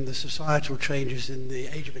between the societal changes in the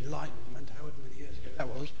Age of Enlightenment, however many years ago that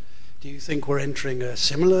was. Do you think we're entering a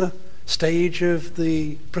similar stage of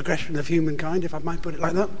the progression of humankind, if I might put it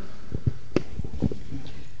like that?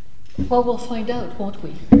 Well, we'll find out, won't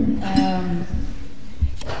we?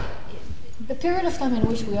 The period of time in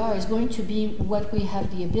which we are is going to be what we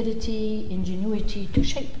have the ability, ingenuity to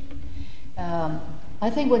shape. I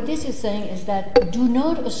think what this is saying is that do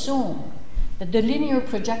not assume that the linear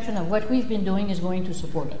projection of what we've been doing is going to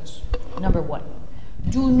support us, number one.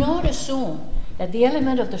 Do not assume that the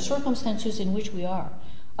element of the circumstances in which we are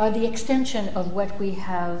the extension of what we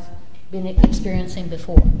have been experiencing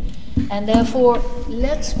before. And therefore,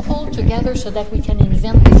 let's pull together so that we can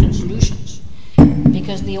invent different solutions.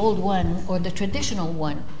 Because the old one, or the traditional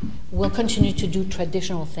one, will continue to do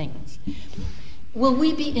traditional things. Will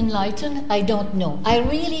we be enlightened? I don't know. I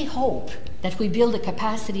really hope that we build a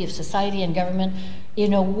capacity of society and government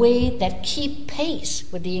in a way that keep pace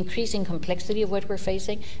with the increasing complexity of what we're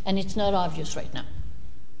facing, and it's not obvious right now.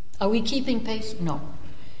 Are we keeping pace? No.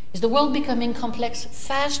 Is the world becoming complex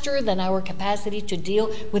faster than our capacity to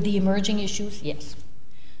deal with the emerging issues? Yes.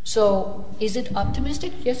 So, is it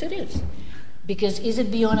optimistic? Yes, it is. Because is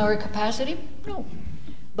it beyond our capacity? No.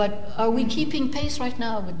 But are we keeping pace right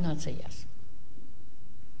now? I would not say yes.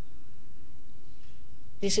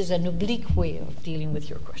 This is an oblique way of dealing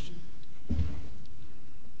with your question.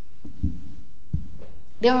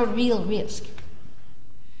 There are real risks.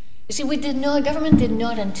 You see, government did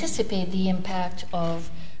not anticipate the impact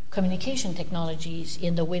of communication technologies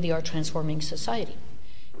in the way they are transforming society.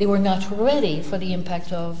 They were not ready for the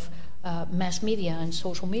impact of mass media and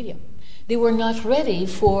social media. They were not ready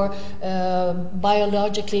for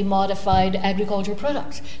biologically modified agriculture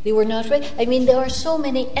products. They were not ready. I mean, there are so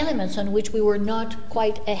many elements on which we were not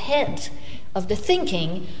quite ahead of the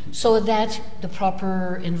thinking so that the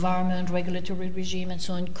proper environment, regulatory regime, and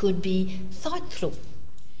so on could be thought through.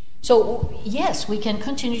 So, yes, we can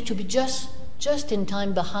continue to be just in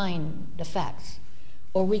time behind the facts.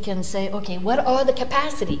 Or we can say, okay, what are the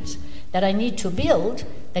capacities that I need to build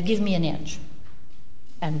that give me an edge?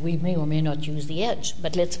 And we may or may not use the edge,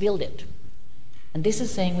 but let's build it. And this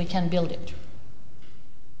is saying we can build it.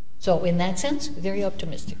 So in that sense, very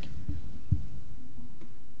optimistic.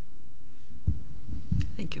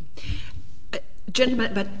 Thank you.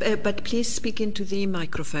 Gentlemen, but please speak into the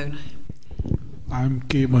microphone. I'm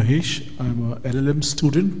K. Mahesh. I'm an LLM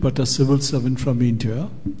student, but a civil servant from India.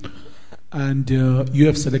 And you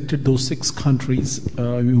have selected those 6 countries.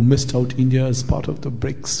 You missed out India as part of the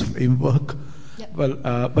BRICS framework. Yep.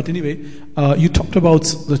 Well, but anyway, you talked about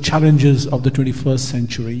the challenges of the 21st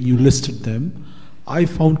century. You listed them. I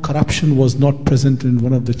found corruption was not present in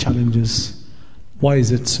one of the challenges. Why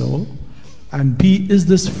is it so? And B, is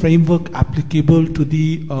this framework applicable to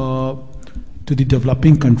the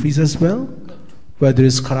developing countries as well, where there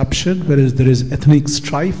is corruption, where there is ethnic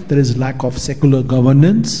strife, there is lack of secular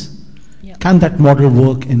governance? Yeah. Can that model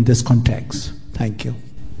work in this context? Thank you.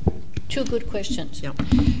 Two good questions. Yeah.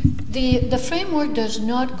 The framework does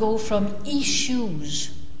not go from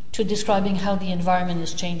issues to describing how the environment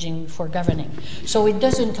is changing for governing. So it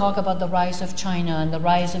doesn't talk about the rise of China and the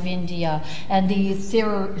rise of India and the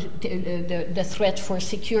threat for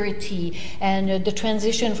security and the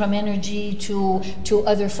transition from energy to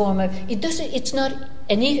other form of. It's not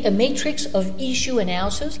a matrix of issue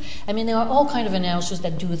analysis. I mean, there are all kinds of analyses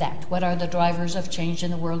that do that. What are the drivers of change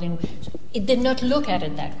in the world? It did not look at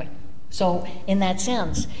it that way. So in that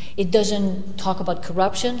sense, it doesn't talk about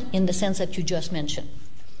corruption in the sense that you just mentioned.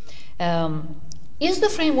 Is the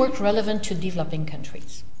framework relevant to developing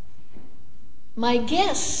countries? My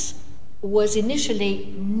guess was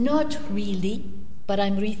initially not really, but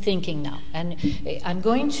I'm rethinking now. And I'm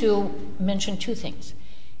going to mention two things.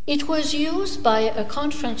 It was used by a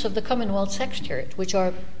conference of the Commonwealth Secretariat, which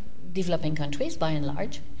are developing countries by and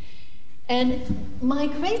large. And my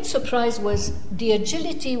great surprise was the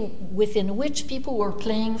agility within which people were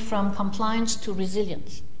playing from compliance to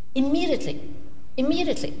resilience.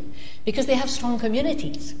 Immediately, because they have strong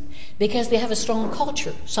communities, because they have a strong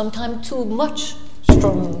culture, sometimes too much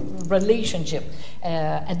strong relationship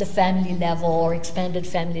at the family level or expanded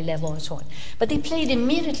family level and so on. But they played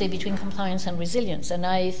immediately between compliance and resilience, and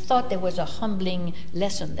I thought there was a humbling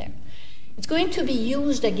lesson there. It's going to be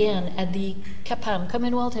used again at the CAPAM,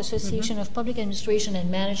 Commonwealth Association of Public Administration and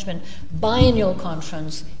Management biennial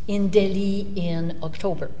conference in Delhi in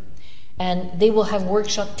October. And they will have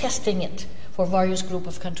workshop testing it for various group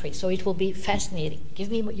of countries. So it will be fascinating. Give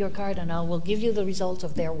me your card and I will give you the results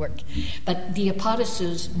of their work. But the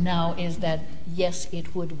hypothesis now is that, yes,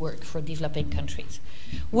 it would work for developing countries.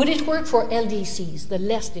 Would it work for LDCs, the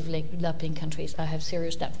less developing countries? I have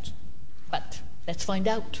serious doubts. But let's find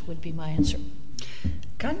out, would be my answer.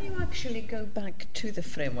 Can you actually go back to the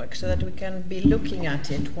framework so that we can be looking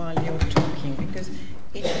at it while you're talking? Because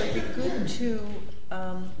it would be good to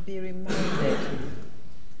be reminded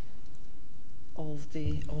of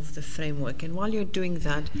the framework. And while you're doing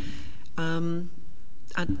that,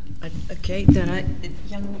 okay, there are a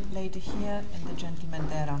young lady here and the gentleman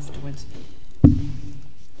there afterwards.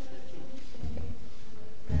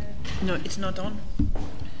 No, it's not on.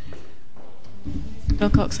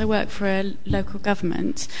 Wilcox, I work for a local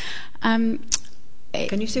government. Can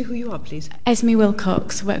you say who you are, please? Esme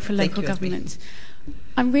Wilcox, I work for a local Thank you, government.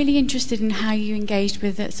 I'm really interested in how you engaged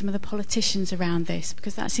with some of the politicians around this,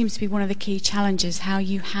 because that seems to be one of the key challenges, how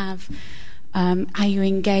you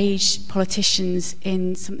engage politicians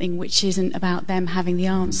in something which isn't about them having the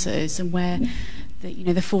answers, and where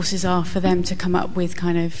the forces are for them to come up with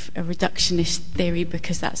kind of a reductionist theory,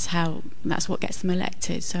 because that's what gets them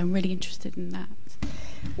elected. So I'm really interested in that.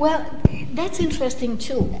 Well, that's interesting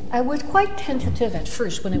too. I was quite tentative at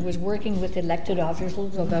first when I was working with elected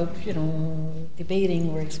officials about, debating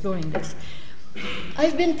or exploring this.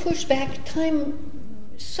 I've been pushed back time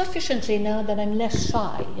sufficiently now that I'm less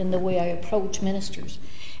shy in the way I approach ministers.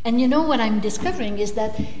 And what I'm discovering is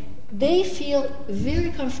that they feel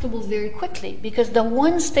very comfortable very quickly, because the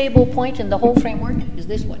one stable point in the whole framework is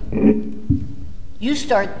this one. You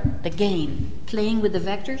start the game playing with the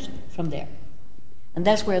vectors from there. And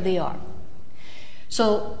that's where they are.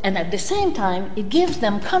 So, and at the same time, it gives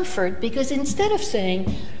them comfort, because instead of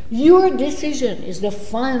saying, your decision is the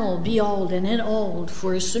final be-all and end-all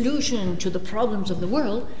for a solution to the problems of the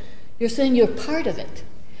world, you're saying you're part of it.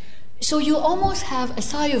 So you almost have a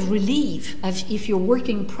sigh of relief if you're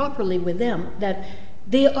working properly with them, that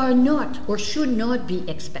they are not or should not be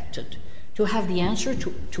expected to have the answer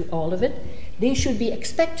to all of it. They should be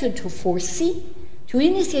expected to foresee, to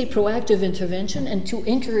initiate proactive intervention, and to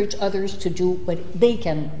encourage others to do what they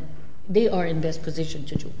are in best position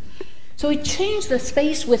to do. So it changed the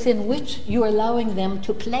space within which you're allowing them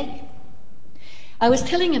to play. I was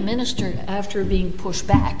telling a minister after being pushed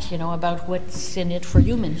back, about what's in it for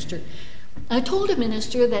you, minister. I told a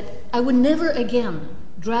minister that I would never again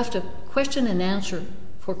draft a question and answer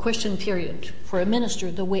for question period for a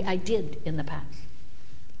minister the way I did in the past.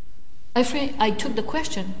 I took the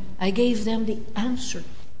question, I gave them the answer.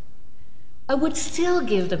 I would still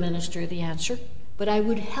give the minister the answer, but I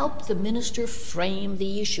would help the minister frame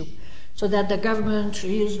the issue so that the government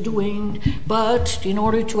is doing, but in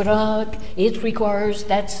order to act, it requires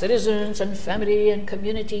that citizens and family and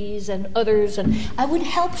communities and others, and I would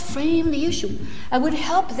help frame the issue. I would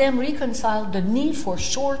help them reconcile the need for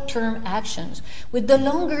short-term actions with the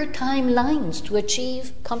longer timelines to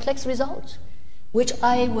achieve complex results, which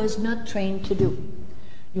I was not trained to do.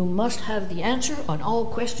 You must have the answer on all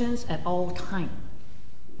questions at all times.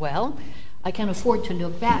 Well, I can afford to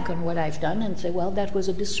look back on what I've done and say, well, that was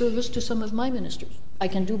a disservice to some of my ministers. I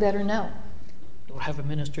can do better now. I don't have a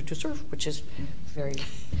minister to serve, which is a very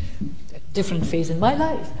different phase in my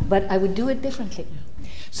life, but I would do it differently.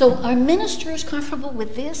 So are ministers comfortable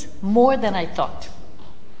with this? More than I thought.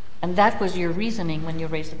 And that was your reasoning when you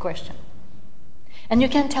raised the question. And you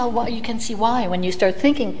can tell why, you can see why when you start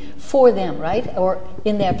thinking for them, right? Or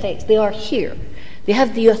in their place. They are here. They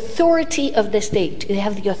have the authority of the state. They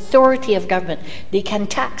have the authority of government. They can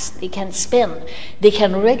tax, they can spend, they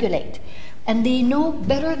can regulate. And they know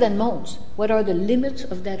better than most what are the limits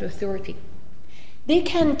of that authority. They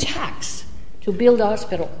can tax to build a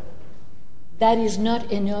hospital. That is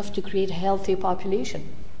not enough to create a healthy population.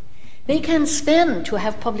 They can spend to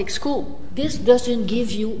have public school. This doesn't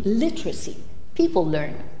give you literacy. People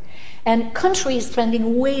learn. And countries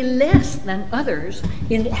spending way less than others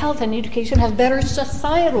in health and education have better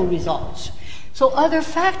societal results. So other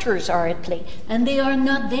factors are at play, and they are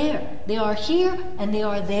not there. They are here and they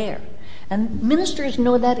are there. And ministers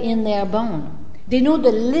know that in their bone. They know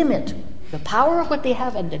the limit, the power of what they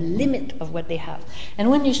have and the limit of what they have. And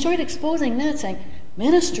when you start exposing that, saying,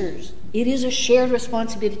 ministers, it is a shared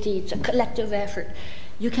responsibility, it's a collective effort,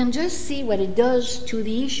 you can just see what it does to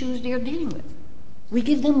the issues they're dealing with. We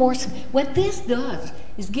give them more. What this does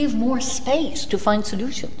is give more space to find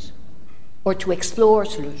solutions or to explore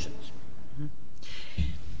solutions.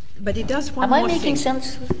 But it does one Am more I making thing.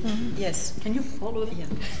 sense? Yes. Can you follow it? Yeah.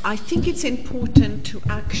 I think it's important to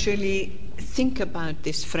actually think about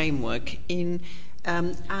this framework in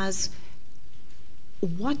as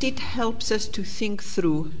what it helps us to think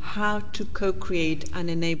through how to co-create an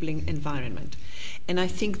enabling environment. And I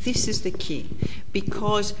think this is the key,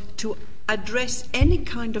 because to address any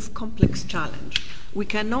kind of complex challenge, we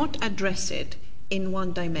cannot address it in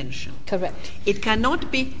one dimension. Correct. It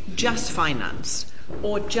cannot be just finance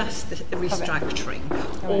or just restructuring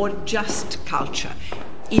or just culture.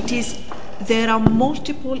 There are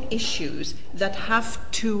multiple issues that have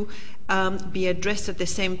to be addressed at the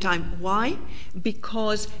same time. Why?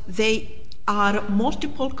 Because they are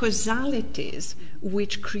multiple causalities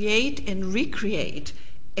which create and recreate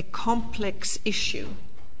a complex issue.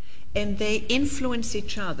 And they influence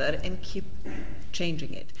each other and keep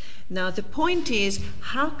changing it. Now, the point is,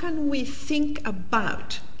 how can we think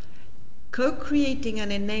about co-creating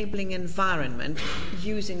an enabling environment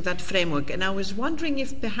using that framework? And I was wondering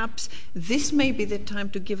if perhaps this may be the time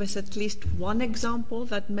to give us at least one example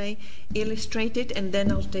that may illustrate it, and then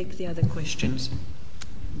I'll take the other questions.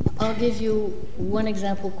 I'll give you one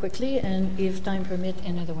example quickly, and if time permits,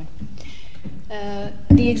 another one.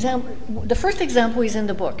 The first example is in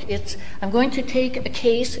the book. I'm going to take a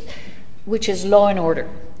case which is law and order,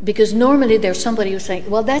 because normally there's somebody who's saying,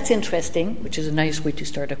 well, that's interesting, which is a nice way to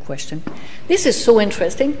start a question. This is so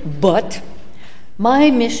interesting, but my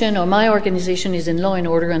mission or my organization is in law and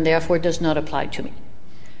order and therefore does not apply to me.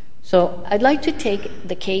 So I'd like to take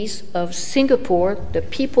the case of Singapore, the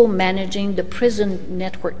people managing the prison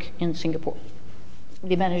network in Singapore.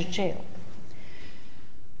 They manage jail.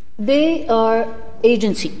 They are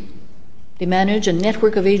agency. They manage a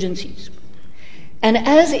network of agencies. And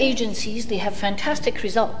as agencies, they have fantastic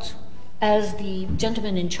results. As the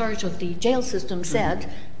gentleman in charge of the jail system said,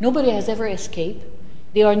 nobody has ever escaped.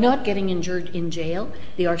 They are not getting injured in jail.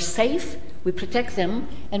 They are safe. We protect them.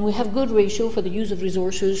 And we have good ratio for the use of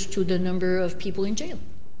resources to the number of people in jail.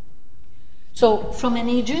 So from an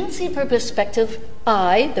agency perspective,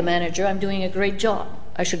 I, the manager, I'm doing a great job.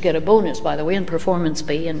 I should get a bonus, by the way, and performance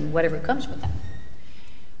pay and whatever comes with that.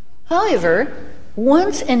 However,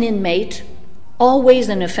 once an inmate, always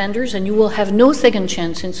an offender, and you will have no second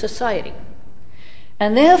chance in society.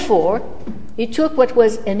 And therefore, it took what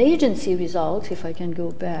was an agency result, if I can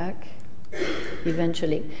go back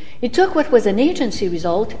eventually, it took what was an agency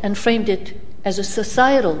result and framed it as a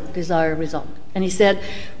societal desired result. And he said,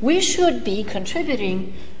 we should be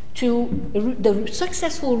contributing to the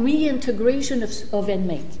successful reintegration of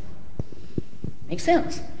inmates. Makes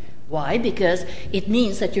sense. Why? Because it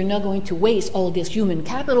means that you're not going to waste all this human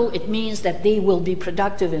capital. It means that they will be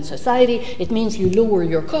productive in society. It means you lower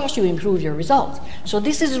your costs, you improve your results. So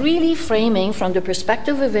this is really framing from the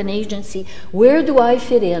perspective of an agency, where do I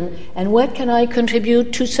fit in and what can I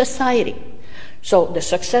contribute to society? So the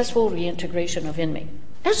successful reintegration of inmate.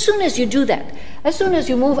 As soon as you do that, as soon as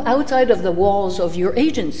you move outside of the walls of your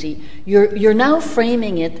agency, you're now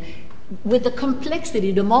framing it with the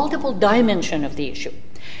complexity, the multiple dimension of the issue.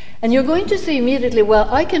 And you're going to say immediately, well,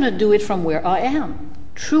 I cannot do it from where I am.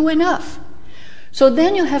 True enough. So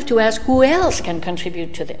then you have to ask who else can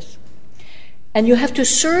contribute to this. And you have to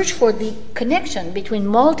search for the connection between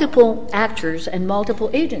multiple actors and multiple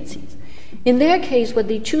agencies. In their case, what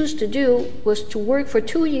they choose to do was to work for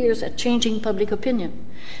 2 years at changing public opinion.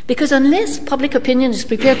 Because unless public opinion is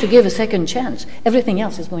prepared to give a second chance, everything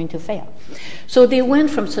else is going to fail. So they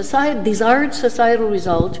went from desired societal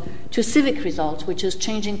result to civic results, which is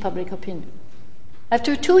changing public opinion.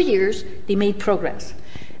 After 2 years, they made progress.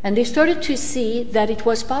 And they started to see that it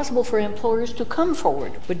was possible for employers to come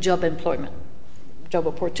forward with job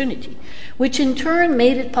opportunity, which in turn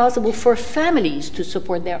made it possible for families to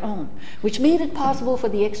support their own, which made it possible for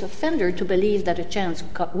the ex-offender to believe that a chance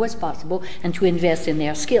was possible and to invest in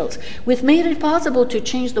their skills, which made it possible to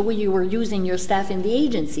change the way you were using your staff in the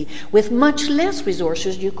agency. With much less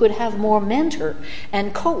resources, you could have more mentor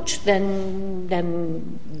and coach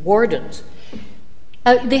than wardens.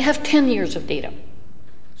 They have 10 years of data.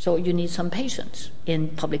 So you need some patience in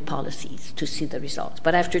public policies to see the results.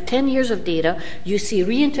 But after 10 years of data, you see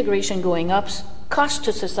reintegration going up, cost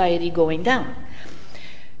to society going down.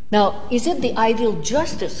 Now, is it the ideal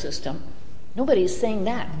justice system? Nobody is saying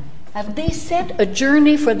that. Have they set a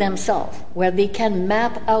journey for themselves where they can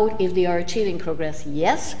map out if they are achieving progress?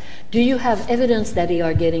 Yes. Do you have evidence that they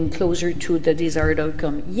are getting closer to the desired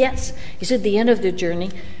outcome? Yes. Is it the end of the journey?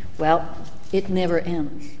 Well, it never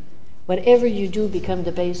ends. Whatever you do becomes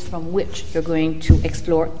the base from which you're going to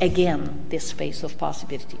explore again this space of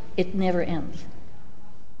possibility. It never ends.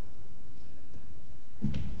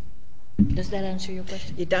 Does that answer your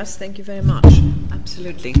question? It does. Thank you very much.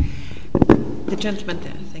 Absolutely. The gentleman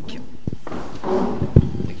there. Thank you.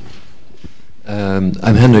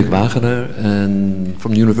 I'm Hendrik Wagener and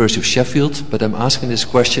from the University of Sheffield, but I'm asking this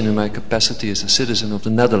question in my capacity as a citizen of the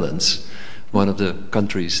Netherlands, one of the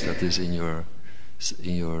countries that is in your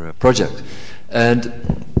project. And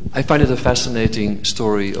I find it a fascinating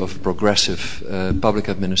story of progressive public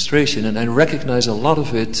administration, and I recognize a lot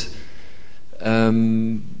of it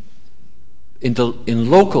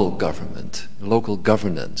in local government, local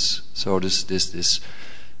governance. So this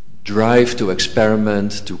drive to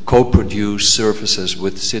experiment, to co-produce services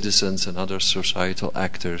with citizens and other societal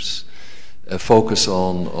actors, focus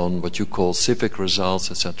on what you call civic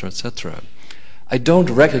results, etc., etc. I don't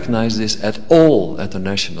recognize this at all at the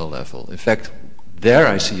national level. In fact, there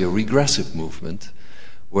I see a regressive movement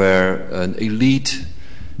where an elite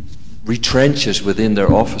retrenches within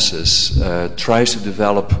their offices, tries to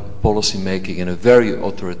develop policy making in a very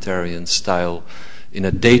authoritarian style, in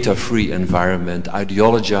a data-free environment,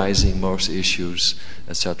 ideologizing most issues,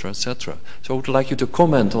 etc., etc. So I would like you to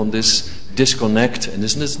comment on this disconnect, and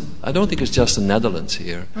I don't think it's just the Netherlands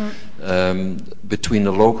here, between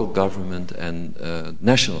the local government and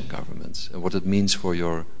national governments, and what it means for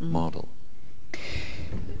your model.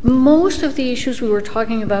 Most of the issues we were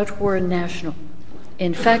talking about were national.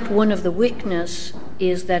 In fact, one of the weaknesses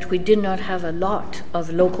is that we did not have a lot of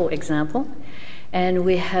local example, and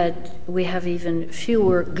we have even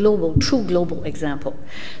fewer true global example.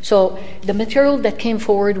 So the material that came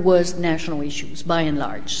forward was national issues, by and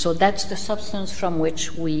large. So that's the substance from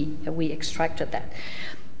which we extracted that.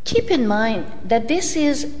 Keep in mind that this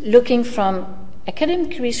is looking from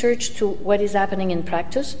academic research to what is happening in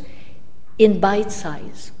practice in bite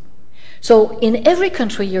size. So in every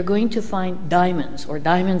country, you're going to find diamonds or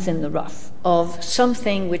diamonds in the rough of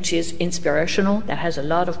something which is inspirational, that has a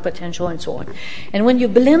lot of potential, and so on. And when you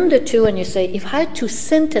blend the two and you say, if I had to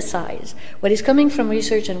synthesize what is coming from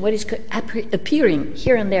research and what is appearing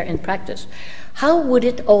here and there in practice, how would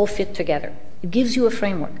it all fit together? It gives you a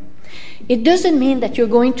framework. It doesn't mean that you're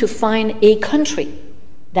going to find a country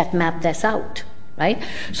that mapped this out, right?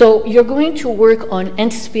 So you're going to work on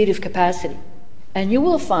anticipative capacity. And you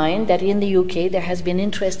will find that in the UK there has been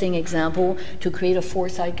interesting example to create a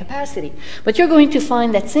foresight capacity. But you're going to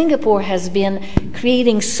find that Singapore has been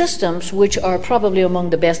creating systems which are probably among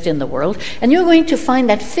the best in the world. And you're going to find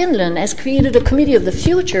that Finland has created a committee of the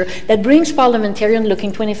future that brings parliamentarians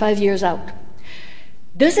looking 25 years out.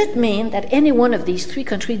 Does it mean that any one of these three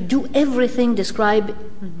countries do everything described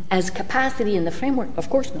as capacity in the framework? Of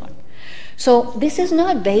course not. So this is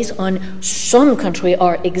not based on some countries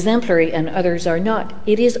are exemplary and others are not.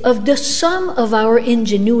 It is of the sum of our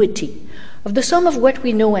ingenuity, of the sum of what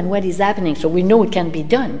we know and what is happening, so we know it can be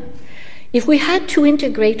done. If we had to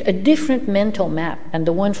integrate a different mental map than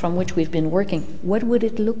the one from which we've been working, what would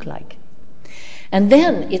it look like? And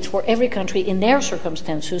then it's for every country in their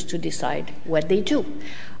circumstances to decide what they do.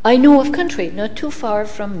 I know of a country not too far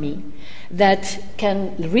from me that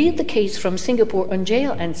can read the case from Singapore on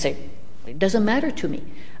jail and say, it doesn't matter to me.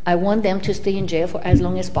 I want them to stay in jail for as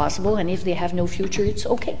long as possible, and if they have no future, it's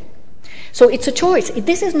okay. So it's a choice.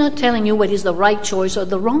 This is not telling you what is the right choice or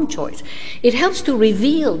the wrong choice. It helps to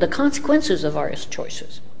reveal the consequences of our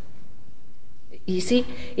choices. You see,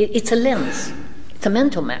 it's a lens. It's a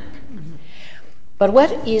mental map. But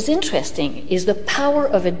what is interesting is the power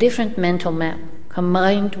of a different mental map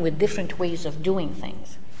combined with different ways of doing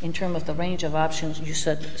things in terms of the range of options you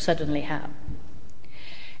suddenly have.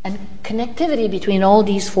 And connectivity between all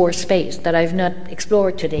these four spaces that I've not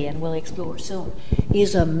explored today and will explore soon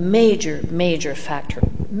is a major, major factor.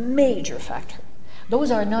 Major factor. Those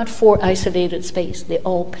are not four isolated spaces. They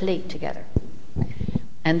all play together.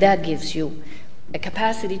 And that gives you a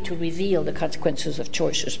capacity to reveal the consequences of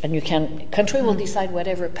choices. And country will decide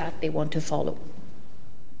whatever path they want to follow.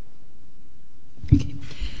 Okay.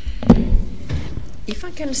 If I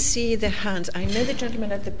can see the hands, I know the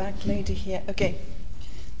gentleman at the back, lady here. Okay.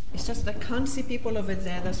 It's just that I can't see people over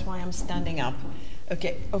there, that's why I'm standing up.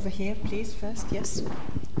 Okay, over here, please, first, yes.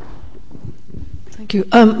 Thank you.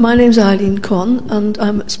 My name's Eileen Conn, and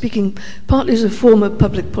I'm speaking partly as a former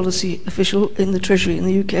public policy official in the Treasury in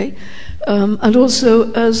the UK, and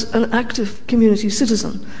also as an active community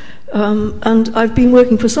citizen. And I've been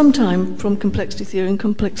working for some time from complexity theory and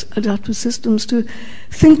complex adaptive systems to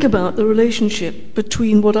think about the relationship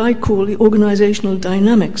between what I call the organizational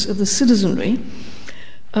dynamics of the citizenry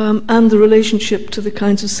and the relationship to the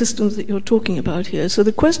kinds of systems that you're talking about here. So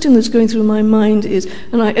the question that's going through my mind is,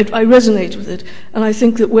 and I resonate with it, and I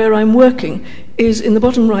think that where I'm working is in the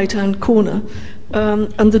bottom right-hand corner,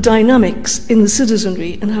 and the dynamics in the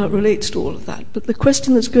citizenry and how it relates to all of that. But the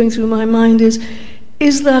question that's going through my mind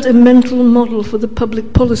is that a mental model for the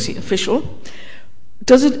public policy official?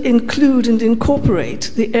 Does it include and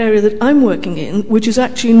incorporate the area that I'm working in, which is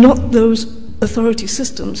actually not those authority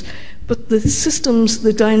systems, but the systems,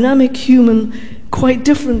 the dynamic human, quite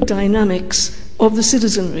different dynamics of the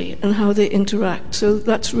citizenry and how they interact. So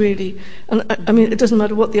that's really, and I mean, it doesn't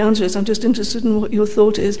matter what the answer is, I'm just interested in what your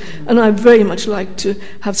thought is, and I'd very much like to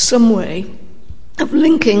have some way of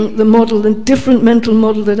linking the model and different mental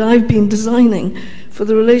model that I've been designing for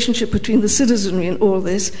the relationship between the citizenry and all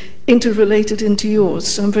this, interrelated into yours.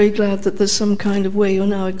 So I'm very glad that there's some kind of way you're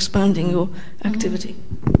now expanding your activity.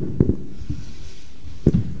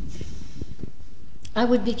 I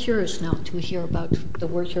would be curious now to hear about the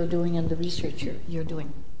work you're doing and the research you're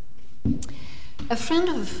doing. A friend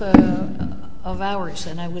of ours,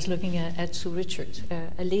 and I was looking at Sue Richards,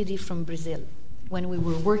 a lady from Brazil, when we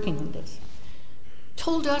were working on this,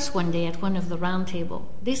 told us one day at one of the roundtable,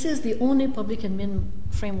 this is the only public admin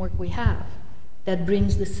framework we have that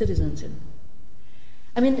brings the citizens in.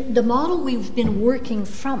 I mean, the model we've been working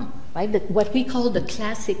from, right, what we call the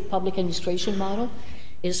classic public administration model,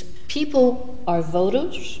 is people are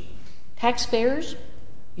voters, taxpayers,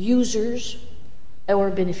 users,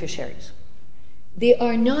 or beneficiaries. They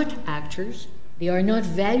are not actors, they are not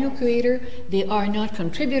value creators, they are not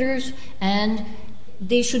contributors, and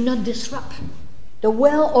they should not disrupt the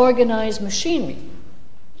well-organized machinery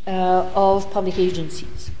of public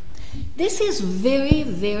agencies. This is very,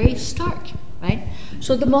 very stark, right?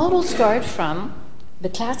 So the models start from, the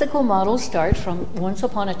classical models start from once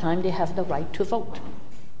upon a time they have the right to vote.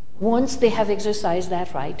 Once they have exercised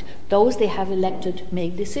that right, those they have elected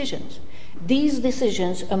make decisions. These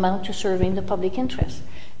decisions amount to serving the public interest.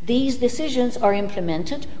 These decisions are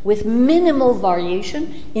implemented with minimal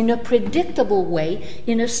variation in a predictable way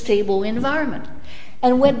in a stable environment.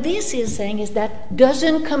 And what this is saying is that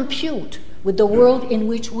doesn't compute with the world in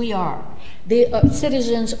which we are.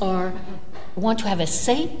 Citizens want to have a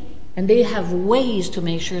say, and they have ways to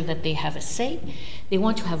make sure that they have a say. They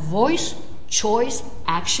want to have voice, choice,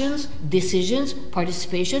 actions, decisions,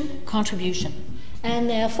 participation, contribution. And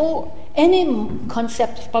therefore, any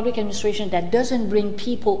concept of public administration that doesn't bring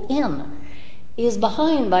people in is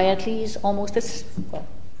behind by at least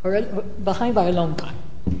behind by a long time.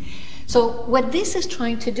 So what this is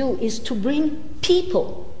trying to do is to bring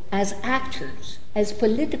people as actors, as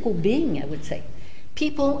political beings, I would say,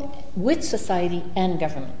 people with society and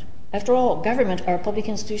government. After all, government are public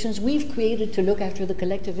institutions we've created to look after the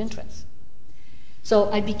collective interests.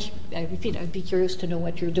 So I'd be curious to know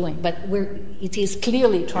what you're doing. But it is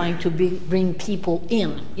clearly trying to bring people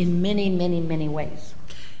in many, many, many ways.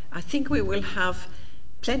 I think we will have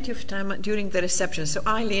plenty of time during the reception. So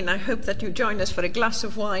Eileen, I hope that you join us for a glass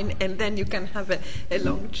of wine, and then you can have a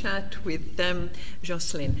long chat with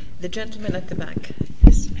Jocelyn. The gentleman at the back.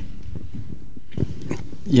 Yes.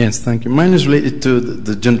 Yes, thank you. Mine is related to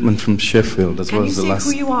the gentleman from Sheffield as well as the last.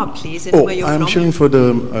 Can you say who you are, please, and where you're I'm from? showing for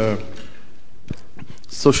the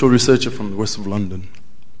social researcher from the west of London.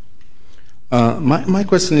 My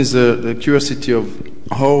question is the curiosity of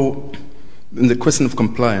how, in the question of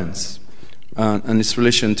compliance and its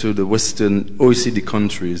relation to the Western OECD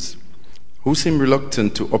countries, who seem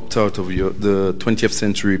reluctant to opt out of the 20th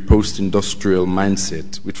century post-industrial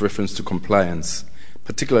mindset with reference to compliance,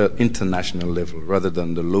 particularly at international level rather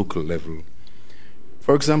than the local level.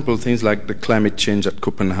 For example, things like the climate change at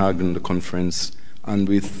Copenhagen, the conference, and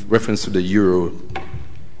with reference to the euro.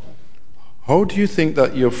 How do you think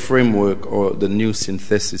that your framework or the new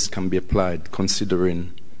synthesis can be applied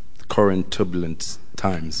considering the current turbulent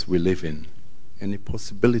times we live in? Any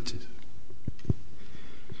possibilities?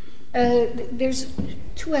 There's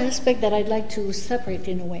two aspects that I'd like to separate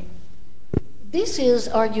in a way. This is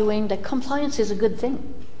arguing that compliance is a good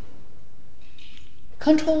thing.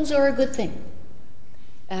 Controls are a good thing.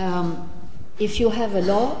 If you have a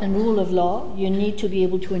law and rule of law, you need to be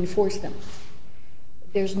able to enforce them.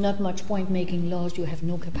 There's not much point making laws you have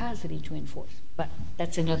no capacity to enforce, but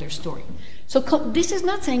that's another story. So this is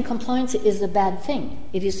not saying compliance is a bad thing.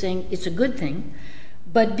 It is saying it's a good thing,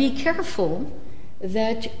 but be careful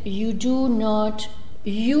that you do not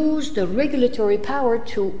use the regulatory power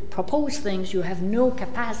to propose things you have no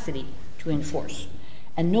capacity to enforce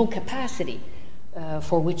and no capacity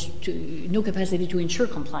no capacity to ensure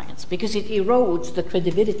compliance, because it erodes the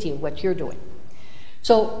credibility of what you're doing.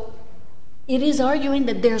 So it is arguing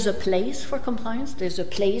that there's a place for compliance, there's a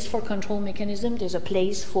place for control mechanism, there's a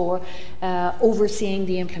place for overseeing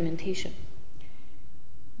the implementation.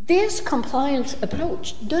 This compliance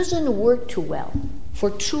approach doesn't work too well for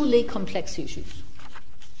truly complex issues,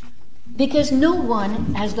 because no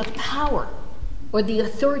one has the power or the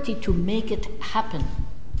authority to make it happen.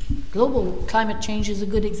 Global climate change is a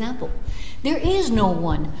good example. There is no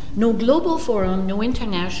one, no global forum, no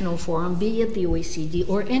international forum, be it the OECD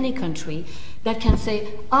or any country, that can say,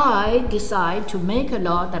 I decide to make a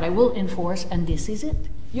law that I will enforce and this is it.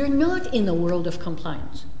 You're not in the world of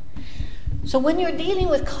compliance. So when you're dealing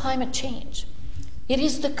with climate change, it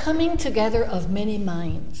is the coming together of many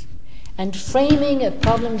minds and framing a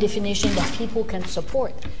problem definition that people can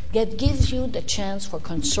support that gives you the chance for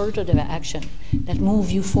concerted action that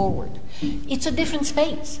move you forward. It's a different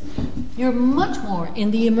space. You're much more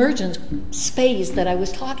in the emergent space that I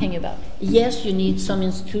was talking about. Yes, you need some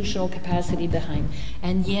institutional capacity behind,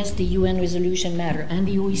 and yes, the UN resolution matter and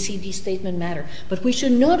the OECD statement matter, but we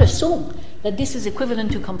should not assume that this is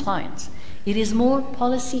equivalent to compliance. It is more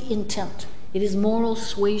policy intent, it is moral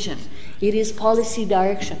suasion, it is policy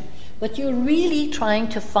direction. But you're really trying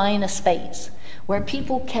to find a space where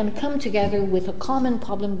people can come together with a common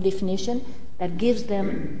problem definition that gives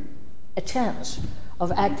them a chance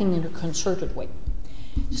of acting in a concerted way.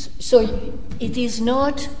 So it is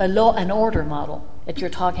not a law and order model that you're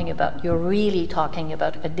talking about. You're really talking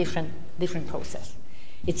about a different process.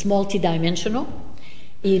 It's multidimensional.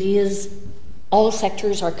 It is all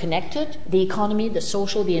sectors are connected. The economy, the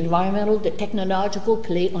social, the environmental, the technological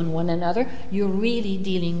play on one another. You're really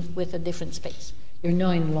dealing with a different space. You're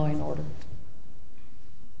not in law and order.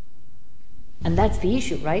 And that's the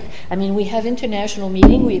issue, right? I mean, we have international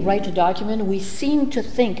meeting, we write a document, we seem to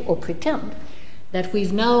think or pretend that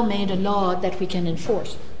we've now made a law that we can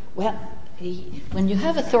enforce. Well, when you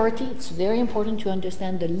have authority, it's very important to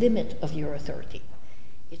understand the limit of your authority.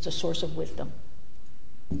 It's a source of wisdom.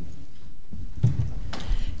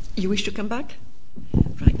 You wish to come back?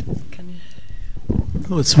 Right.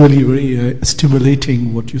 No, it's really very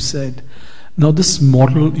stimulating what you said. Now, this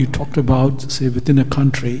model you talked about, say, within a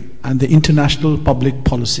country and the international public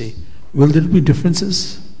policy, will there be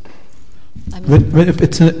differences? If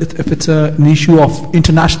it's an issue of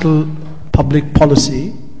international public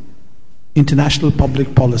policy.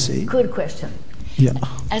 Good question. Yeah.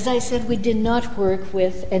 As I said, we did not work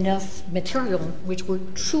with enough material which were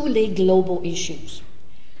truly global issues.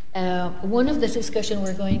 One of the discussions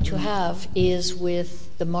we're going to have is with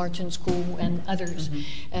the Martin School and others,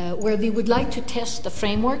 where they would like to test the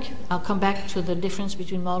framework. I'll come back to the difference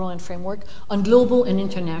between model and framework on global and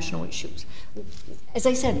international issues. As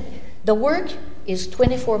I said, the work is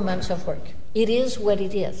 24 months of work. It is what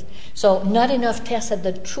it is. So not enough tests at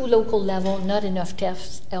the true local level, not enough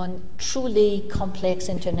tests on truly complex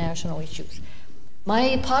international issues. My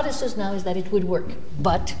hypothesis now is that it would work,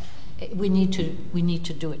 but we need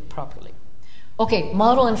to do it properly. Okay,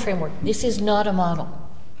 model and framework. This is not a model.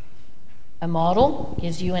 A model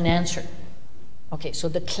gives you an answer. Okay, so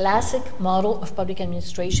the classic model of public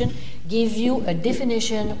administration gives you a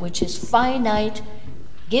definition which is finite,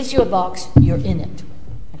 gives you a box, you're in it.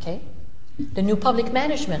 The new public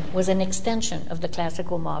management was an extension of the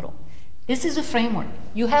classical model. This is a framework.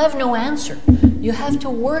 You have no answer. You have to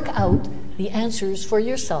work out the answers for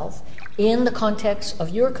yourself in the context of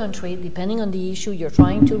your country, depending on the issue you're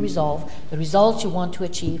trying to resolve, the results you want to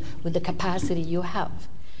achieve with the capacity you have.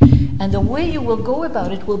 And the way you will go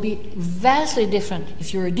about it will be vastly different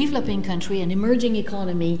if you're a developing country, an emerging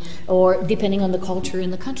economy, or depending on the culture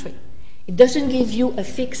in the country. It doesn't give you a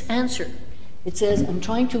fixed answer. It says, I'm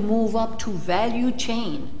trying to move up to value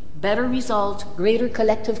chain, better results, greater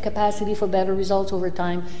collective capacity for better results over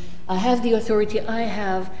time. I have the authority I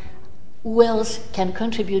have. Who else can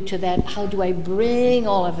contribute to that? How do I bring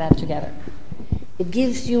all of that together? It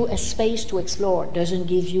gives you a space to explore. It doesn't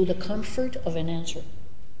give you the comfort of an answer.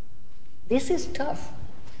 This is tough.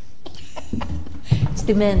 It's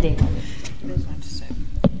demanding.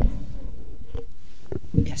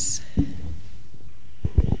 Yes.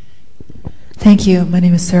 Thank you. My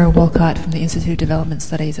name is Sarah Walcott from the Institute of Development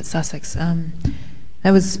Studies at Sussex.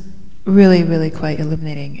 That was really, really quite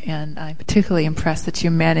illuminating, and I'm particularly impressed that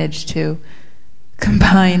you managed to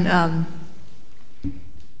combine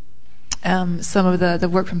some of the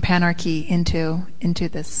work from Panarchy into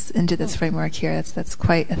this framework here. That's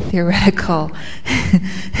quite a theoretical.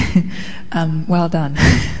 Well done.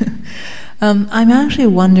 I'm actually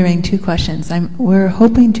wondering two questions. We're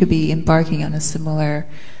hoping to be embarking on a similar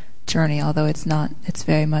journey, although it's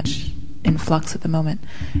very much in flux at the moment.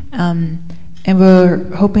 And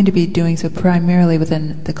we're hoping to be doing so primarily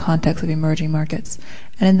within the context of emerging markets.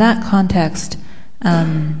 And in that context,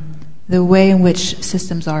 the way in which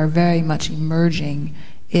systems are very much emerging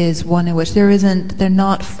is one in which they're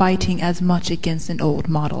not fighting as much against an old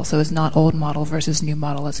model. So it's not old model versus new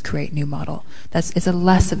model, let's create new model. It's a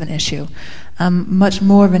less of an issue. Much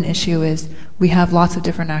more of an issue is we have lots of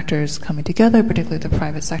different actors coming together, particularly the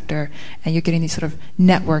private sector, and you're getting these sort of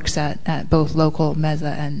networks at both local,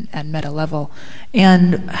 meso, and meta level.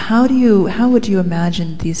 And how would you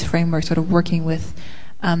imagine these frameworks sort of working with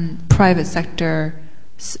private sector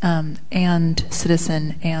and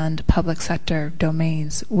citizen and public sector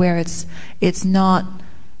domains, where it's not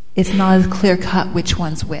as clear cut which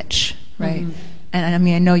one's which, right? Mm-hmm. And I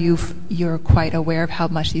mean, I know you're quite aware of how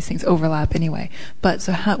much these things overlap anyway. But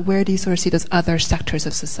so where do you sort of see those other sectors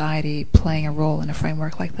of society playing a role in a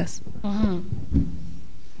framework like this? Mm-hmm.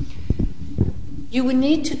 You would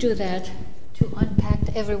need to do that to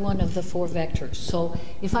unpack every one of the four vectors. So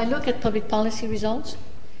if I look at public policy results,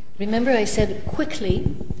 remember I said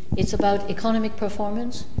quickly, it's about economic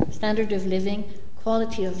performance, standard of living,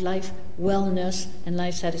 quality of life, wellness, and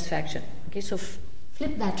life satisfaction. Okay, so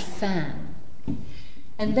flip that fan.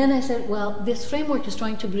 And then I said, well, this framework is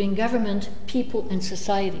trying to bring government, people, and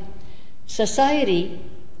society. Society,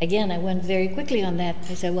 again, I went very quickly on that.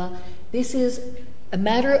 I said, well, this is a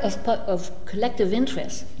matter of collective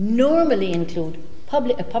interest, normally include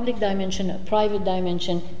a public dimension, a private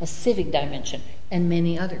dimension, a civic dimension, and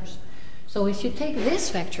many others. So if you take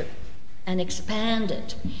this vector and expand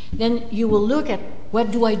it, then you will look at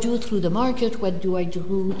what do I do through the market, what do I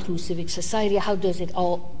do through civic society, how does it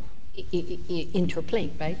all interplay,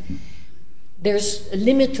 right? There's a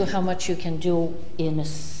limit to how much you can do in a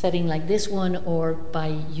setting like this one or by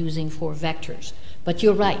using four vectors. But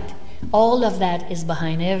you're right. All of that is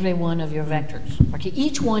behind every one of your vectors. Okay,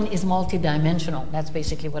 each one is multidimensional. That's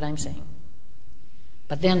basically what I'm saying.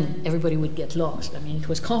 But then everybody would get lost. I mean, it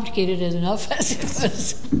was complicated enough as it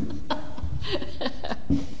was.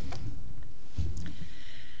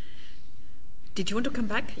 Did you want to come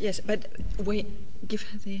back? Yes, but wait, give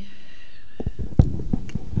her the...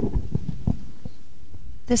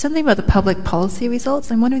 There's something about the public policy results.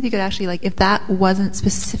 I'm wondering if you could actually, if that wasn't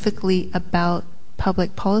specifically about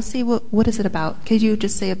public policy, what is it about? Could you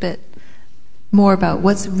just say a bit more about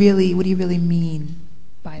what do you really mean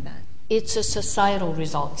by that? It's a societal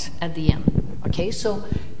result at the end. Okay, so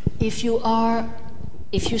if you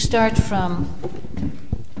start from,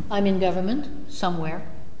 I'm in government somewhere,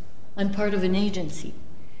 I'm part of an agency.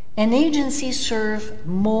 An agency serves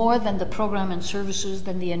more than the program and services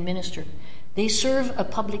than they administer. They serve a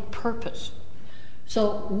public purpose.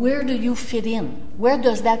 So where do you fit in? Where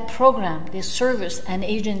does that program, this service and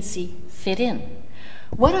agency fit in?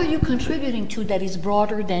 What are you contributing to that is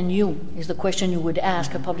broader than you, is the question you would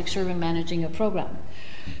ask a public servant managing a program.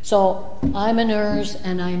 So I'm a nurse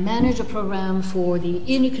and I manage a program for the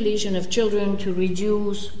inoculation of children to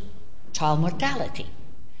reduce child mortality.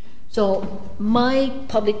 So my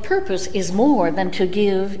public purpose is more than to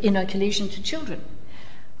give inoculation to children.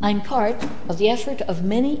 I'm part of the effort of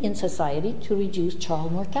many in society to reduce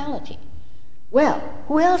child mortality. Well,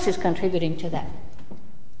 who else is contributing to that?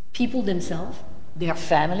 People themselves, their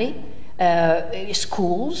family,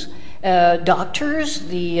 schools, doctors,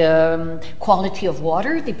 the quality of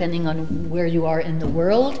water, depending on where you are in the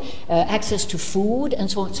world, access to food, and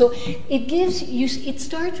so on. So it gives you,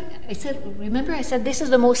 remember I said this is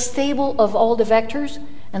the most stable of all the vectors,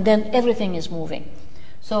 and then everything is moving.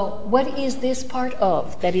 So what is this part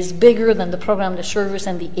of that is bigger than the program, the service,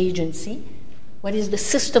 and the agency? What is the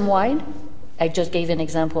system-wide? I just gave an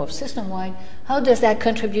example of system-wide. How does that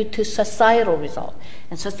contribute to societal result?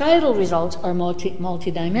 And societal results are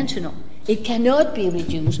multidimensional. It cannot be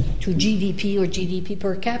reduced to GDP or GDP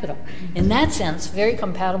per capita. In that sense, very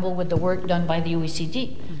compatible with the work done by the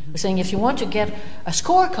OECD. We're saying if you want to get a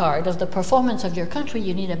scorecard of the performance of your country,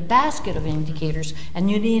 you need a basket of indicators,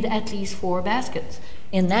 and you need at least 4 baskets.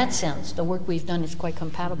 In that sense, the work we've done is quite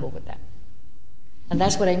compatible with that. And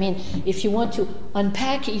that's what I mean. If you want to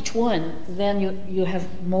unpack each one, then you have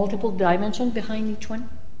multiple dimensions behind each one.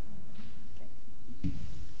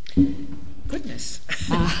 Goodness.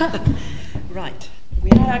 Right. We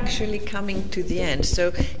are actually coming to the end.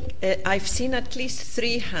 So I've seen at least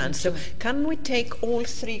 3 hands. So can we take all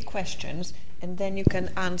 3 questions and then you can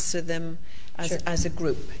answer them as a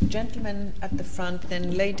group? Gentleman at the front,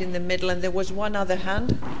 then lady in the middle, and there was one other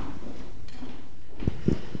hand.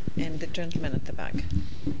 And the gentleman at the back.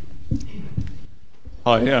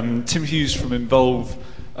 Hi, I'm Tim Hughes from Involve.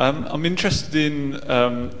 I'm interested in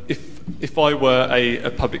if I were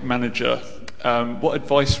a public manager, what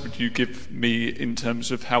advice would you give me in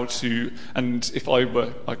terms of how to, and if I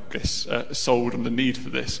were, I guess, sold on the need for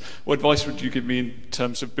this, what advice would you give me in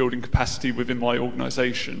terms of building capacity within my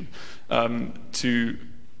organisation to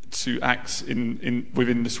act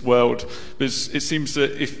within this world? Because it seems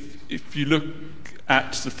that if you look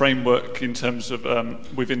at the framework in terms of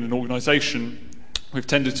within an organisation, we've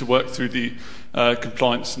tended to work through the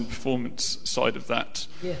compliance and performance side of that.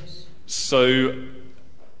 Yes. So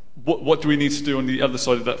what do we need to do on the other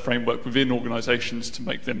side of that framework within organisations to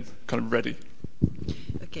make them kind of ready?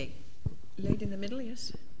 Okay. Lady in the middle,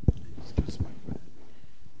 yes?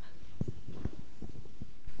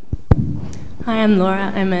 Hi, I'm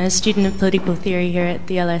Laura. I'm a student of political theory here at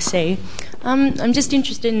the LSE. I'm just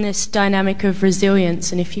interested in this dynamic of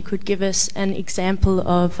resilience, and if you could give us an example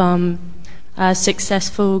of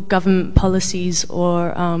successful government policies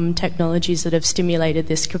or technologies that have stimulated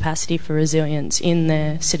this capacity for resilience in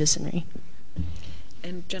their citizenry.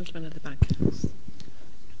 And gentleman at the back.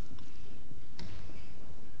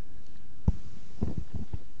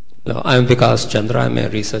 Hello, I'm Vikas Chandra. I'm a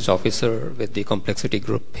research officer with the Complexity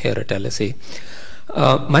Group here at LSE.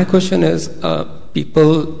 My question is,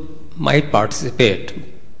 people might participate,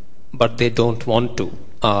 but they don't want to,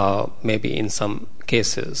 maybe in some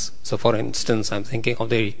cases. So, for instance, I'm thinking of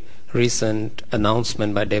the recent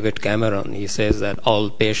announcement by David Cameron. He says that all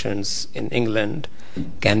patients in England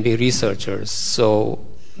can be researchers. So,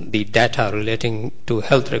 the data relating to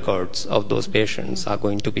health records of those patients are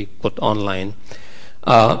going to be put online.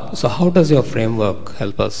 So how does your framework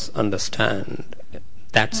help us understand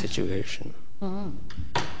that situation?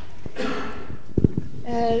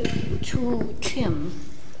 To Tim,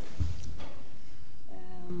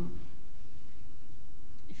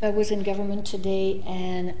 if I was in government today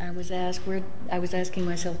and I was asking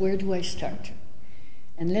myself, where do I start?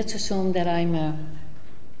 And let's assume that I'm a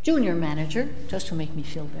junior manager, just to make me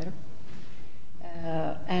feel better,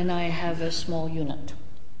 and I have a small unit.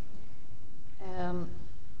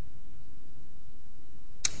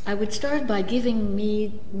 I would start by giving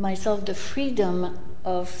myself the freedom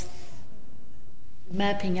of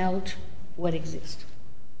mapping out what exists.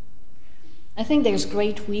 I think there's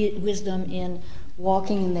great wisdom in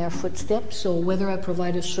walking in their footsteps. So whether I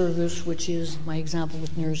provide a service, which is my example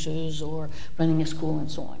with nurses, or running a school and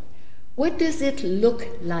so on, what does it look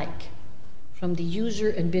like from the user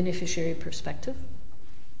and beneficiary perspective?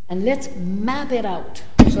 And let's map it out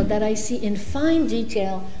so that I see in fine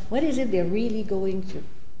detail what is it they're really going through.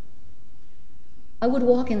 I would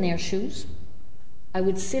walk in their shoes. I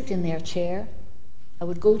would sit in their chair. I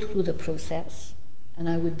would go through the process, and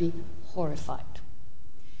I would be horrified.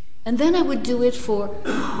 And then I would do it for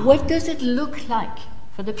what does it look like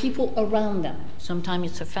for the people around them.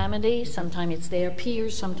 Sometimes it's a family, sometimes it's their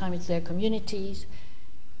peers, sometimes it's their communities.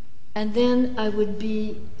 And then I would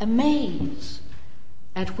be amazed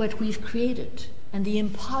at what we've created and the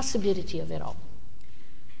impossibility of it all.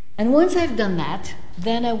 And once I've done that,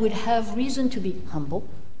 then I would have reason to be humble.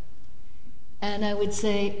 And I would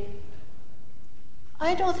say,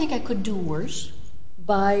 I don't think I could do worse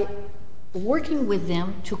by working with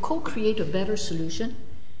them to co-create a better solution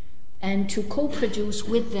and to co-produce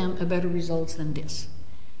with them a better results than this.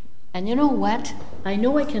 And you know what? I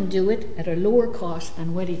know I can do it at a lower cost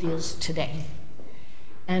than what it is today.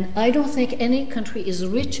 And I don't think any country is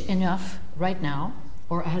rich enough right now,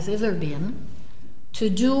 or has ever been, to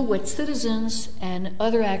do what citizens and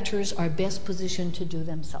other actors are best positioned to do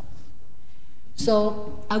themselves.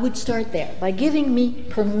 So I would start there by giving me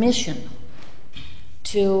permission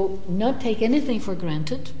to not take anything for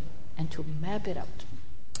granted and to map it out.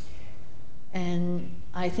 And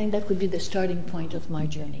I think that would be the starting point of my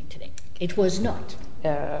journey today. It was not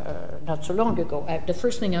so long ago. The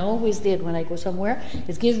first thing I always did when I go somewhere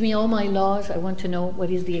is give me all my laws. I want to know what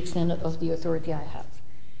is the extent of the authority I have.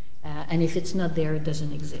 And if it's not there, it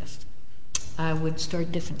doesn't exist. I would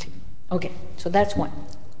start differently. Okay, so that's one.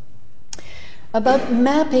 About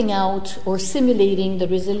mapping out or simulating the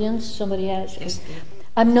resilience, somebody asked. Yes.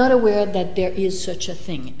 I'm not aware that there is such a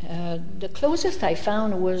thing. The closest I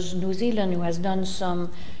found was New Zealand, who has done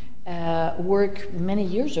some work many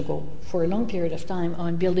years ago for a long period of time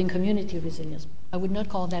on building community resilience. I would not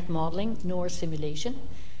call that modeling nor simulation.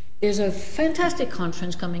 There's a fantastic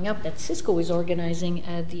conference coming up that Cisco is organizing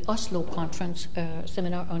at the Oslo Conference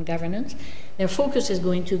Seminar on Governance. Their focus is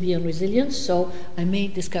going to be on resilience, so I may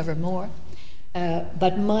discover more.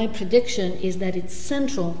 But my prediction is that it's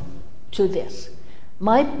central to this.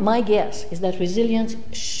 My guess is that resilience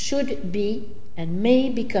should be and may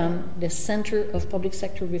become the center of public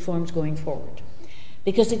sector reforms going forward,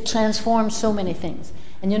 because it transforms so many things.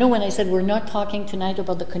 And you know, when I said we're not talking tonight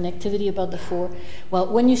about the connectivity, about the four, well,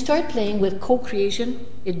 when you start playing with co-creation,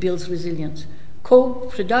 it builds resilience.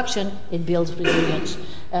 Co-production, it builds resilience.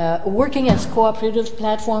 Working as cooperative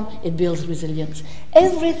platform, it builds resilience.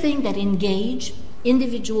 Everything that engage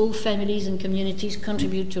individual families and communities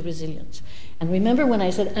contribute to resilience. And remember when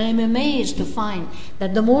I said I'm amazed to find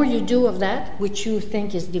that the more you do of that, which you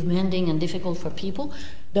think is demanding and difficult for people,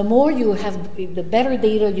 the more you have, the better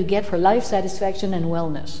data you get for life satisfaction and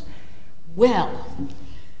wellness. Well,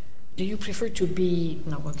 do you prefer to be...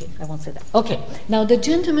 No, okay, I won't say that. Okay, now the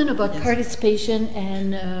gentleman about participation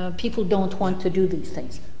and people don't want to do these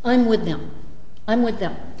things. I'm with them. I'm with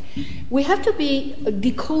them. We have to be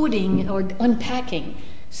decoding or unpacking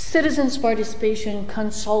citizens' participation,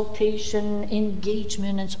 consultation,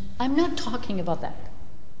 engagement, and so I'm not talking about that.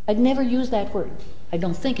 I'd never used that word. I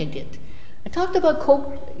don't think I did. I talked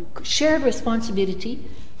about shared responsibility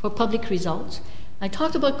for public results. I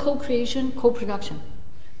talked about co-creation, co-production.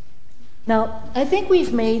 Now, I think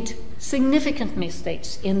we've made significant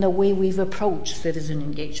mistakes in the way we've approached citizen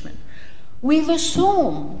engagement. We've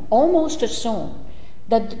assumed, almost assumed,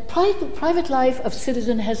 that the private life of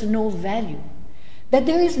citizen has no value, that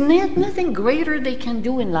there is nothing greater they can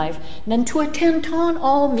do in life than to attend town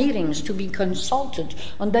hall meetings, to be consulted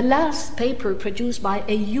on the last paper produced by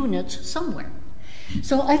a unit somewhere.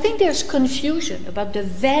 So I think there's confusion about the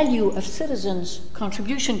value of citizens'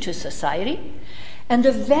 contribution to society and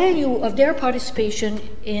the value of their participation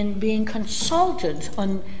in being consulted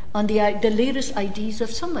on the latest ideas of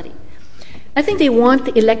somebody. I think they want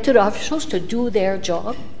the elected officials to do their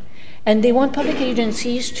job, and they want public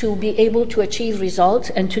agencies to be able to achieve results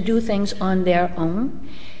and to do things on their own.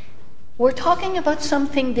 We're talking about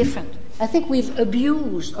something different. I think we've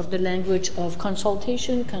abused of the language of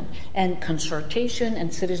consultation and concertation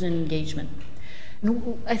and citizen engagement.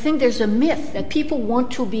 I think there's a myth that people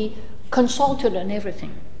want to be consulted on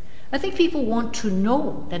everything. I think people want to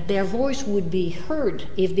know that their voice would be heard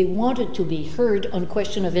if they wanted to be heard on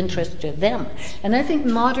question of interest to them. And I think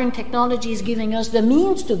modern technology is giving us the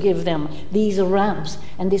means to give them these ramps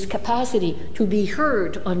and this capacity to be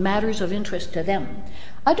heard on matters of interest to them.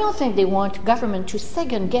 I don't think they want government to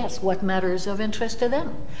second-guess what matters of interest to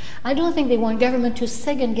them. I don't think they want government to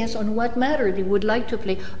second-guess on what matter they would like to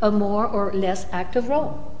play a more or less active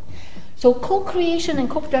role. So co-creation and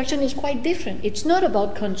co-production is quite different. It's not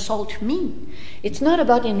about consult me. It's not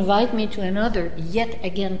about invite me to another, yet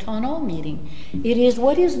again, town hall meeting. It is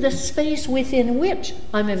what is the space within which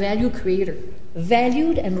I'm a value creator,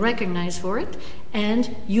 valued and recognized for it,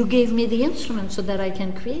 and you gave me the instrument so that I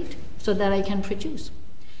can create, so that I can produce.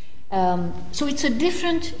 So it's a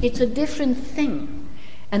different thing.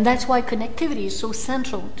 And that's why connectivity is so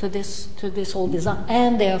central to this whole design,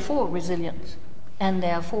 and therefore resilience.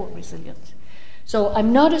 So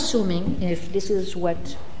I'm not assuming, if this is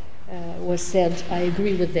what was said, I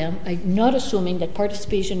agree with them. I'm not assuming that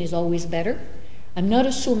participation is always better. I'm not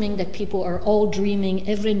assuming that people are all dreaming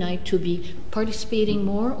every night to be participating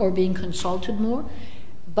more or being consulted more.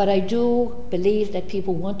 But I do believe that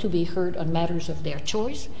people want to be heard on matters of their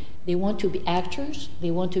choice. They want to be actors.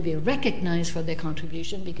 They want to be recognized for their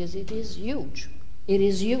contribution because it is huge. It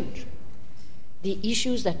is huge. The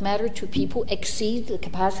issues that matter to people exceed the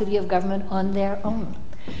capacity of government on their own.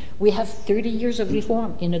 We have 30 years of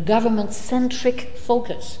reform in a government-centric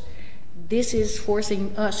focus. This is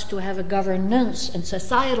forcing us to have a governance and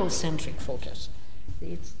societal-centric focus.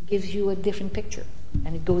 It gives you a different picture,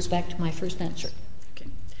 and it goes back to my first answer. Okay,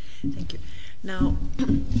 thank you. Now,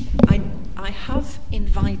 I have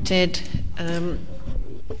invited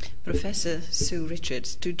Professor Sue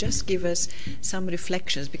Richards to just give us some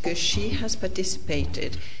reflections, because she has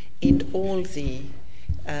participated in all the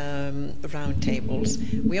round tables.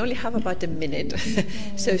 We only have about a minute.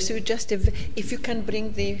 So Sue, just if you can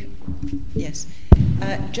bring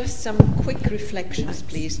just some quick reflections,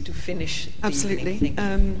 please, to finish the Absolutely.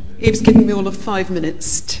 evening. Eve's given me all of 5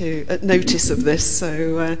 minutes to notice of this,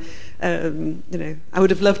 so I would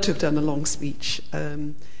have loved to have done a long speech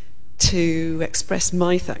to express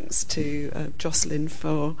my thanks to Jocelyn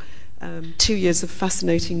for 2 years of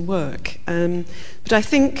fascinating work. But I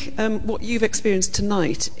think what you've experienced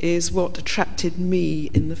tonight is what attracted me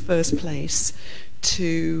in the first place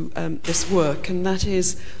to this work, and that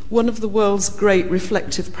is one of the world's great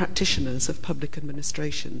reflective practitioners of public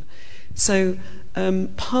administration. So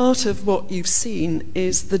part of what you've seen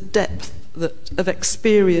is the depth of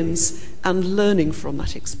experience and learning from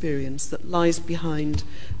that experience that lies behind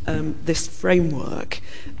this framework,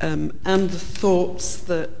 and the thoughts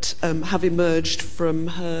that have emerged from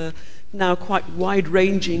her now quite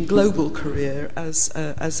wide-ranging global career as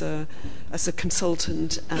a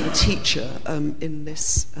consultant and a teacher in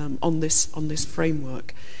this on this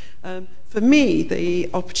framework. For me, the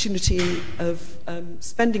opportunity of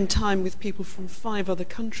spending time with people from 5 other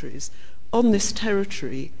countries on this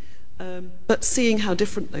territory, but seeing how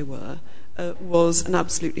different they were, was an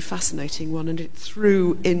absolutely fascinating one, and it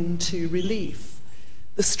threw into relief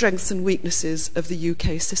the strengths and weaknesses of the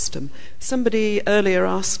UK system. Somebody earlier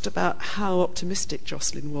asked about how optimistic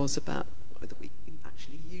Jocelyn was about whether we can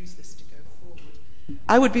actually use this to go forward.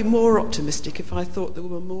 I would be more optimistic if I thought there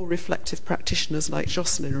were more reflective practitioners like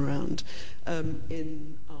Jocelyn around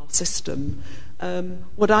in our system.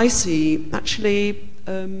 What I see, actually,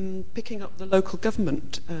 picking up the local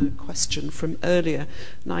government question from earlier,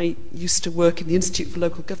 and I used to work in the Institute for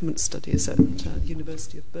Local Government Studies at the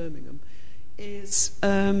University of Birmingham, is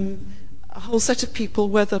a whole set of people,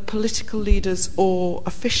 whether political leaders or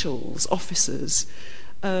officials, officers,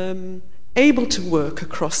 able to work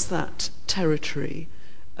across that territory,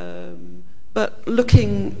 but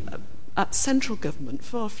looking at central government,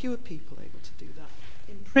 far fewer people able to do that,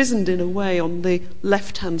 imprisoned in a way on the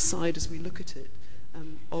left-hand side as we look at it,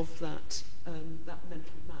 of that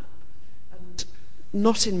mental map, and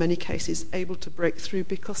not in many cases able to break through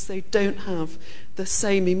because they don't have the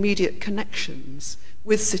same immediate connections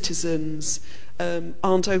with citizens,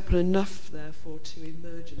 aren't open enough, therefore, to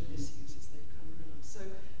emergent issues as they come around. So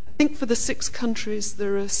I think for the 6 countries,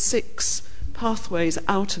 there are 6 pathways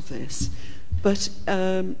out of this, but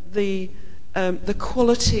the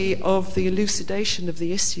quality of the elucidation of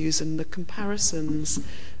the issues and the comparisons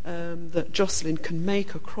that Jocelyn can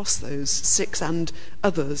make across those 6 and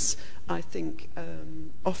others, I think,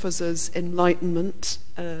 offers us enlightenment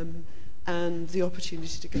and the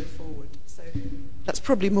opportunity to go forward. So that's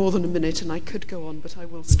probably more than a minute, and I could go on, but I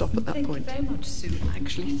will stop at that point. Thank you very much, Sue.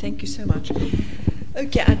 Actually, thank you so much.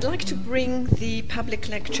 Okay, I'd like to bring the public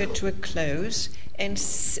lecture to a close, and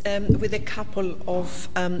with a couple of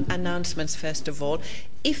announcements, first of all.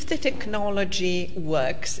 If the technology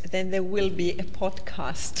works, then there will be a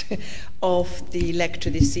podcast of the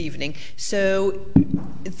lecture this evening. So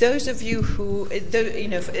those of you who,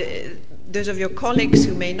 those of your colleagues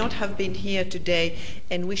who may not have been here today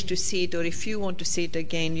and wish to see it, or if you want to see it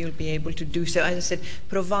again, you'll be able to do so, as I said,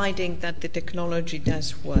 providing that the technology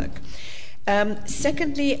does work.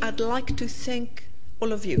 Secondly, I'd like to thank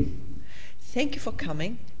all of you. Thank you for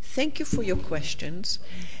coming. Thank you for your questions.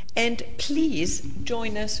 And please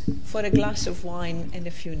join us for a glass of wine and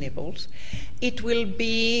a few nibbles. It will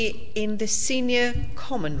be in the senior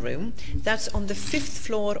common room. That's on the 5th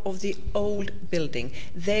floor of the old building.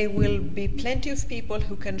 There will be plenty of people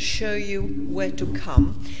who can show you where to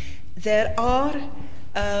come. There are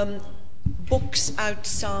books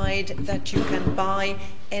outside that you can buy,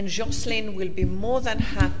 and Jocelyn will be more than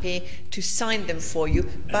happy to sign them for you,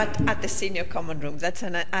 but at the senior common room. That's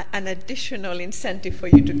an additional incentive for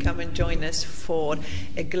you to come and join us for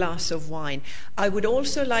a glass of wine. I would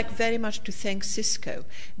also like very much to thank Cisco,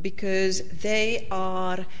 because they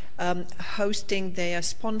are hosting, they are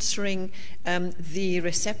sponsoring the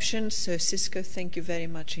reception. So Cisco, thank you very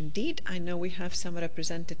much indeed. I know we have some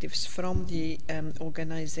representatives from the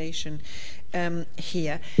organization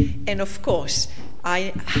here. And of course,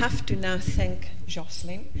 I have to now thank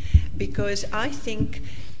Jocelyn, because I think,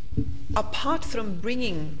 apart from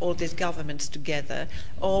bringing all these governments together,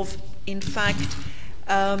 of in fact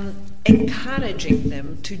encouraging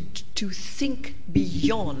them to think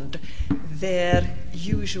beyond their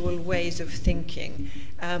usual ways of thinking,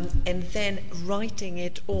 and then writing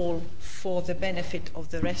it all for the benefit of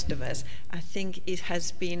the rest of us, I think it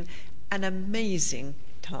has been an amazing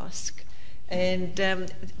task. And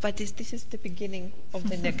but this is the beginning of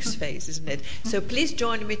the next phase, isn't it? So please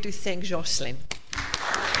join me to thank Jocelyn.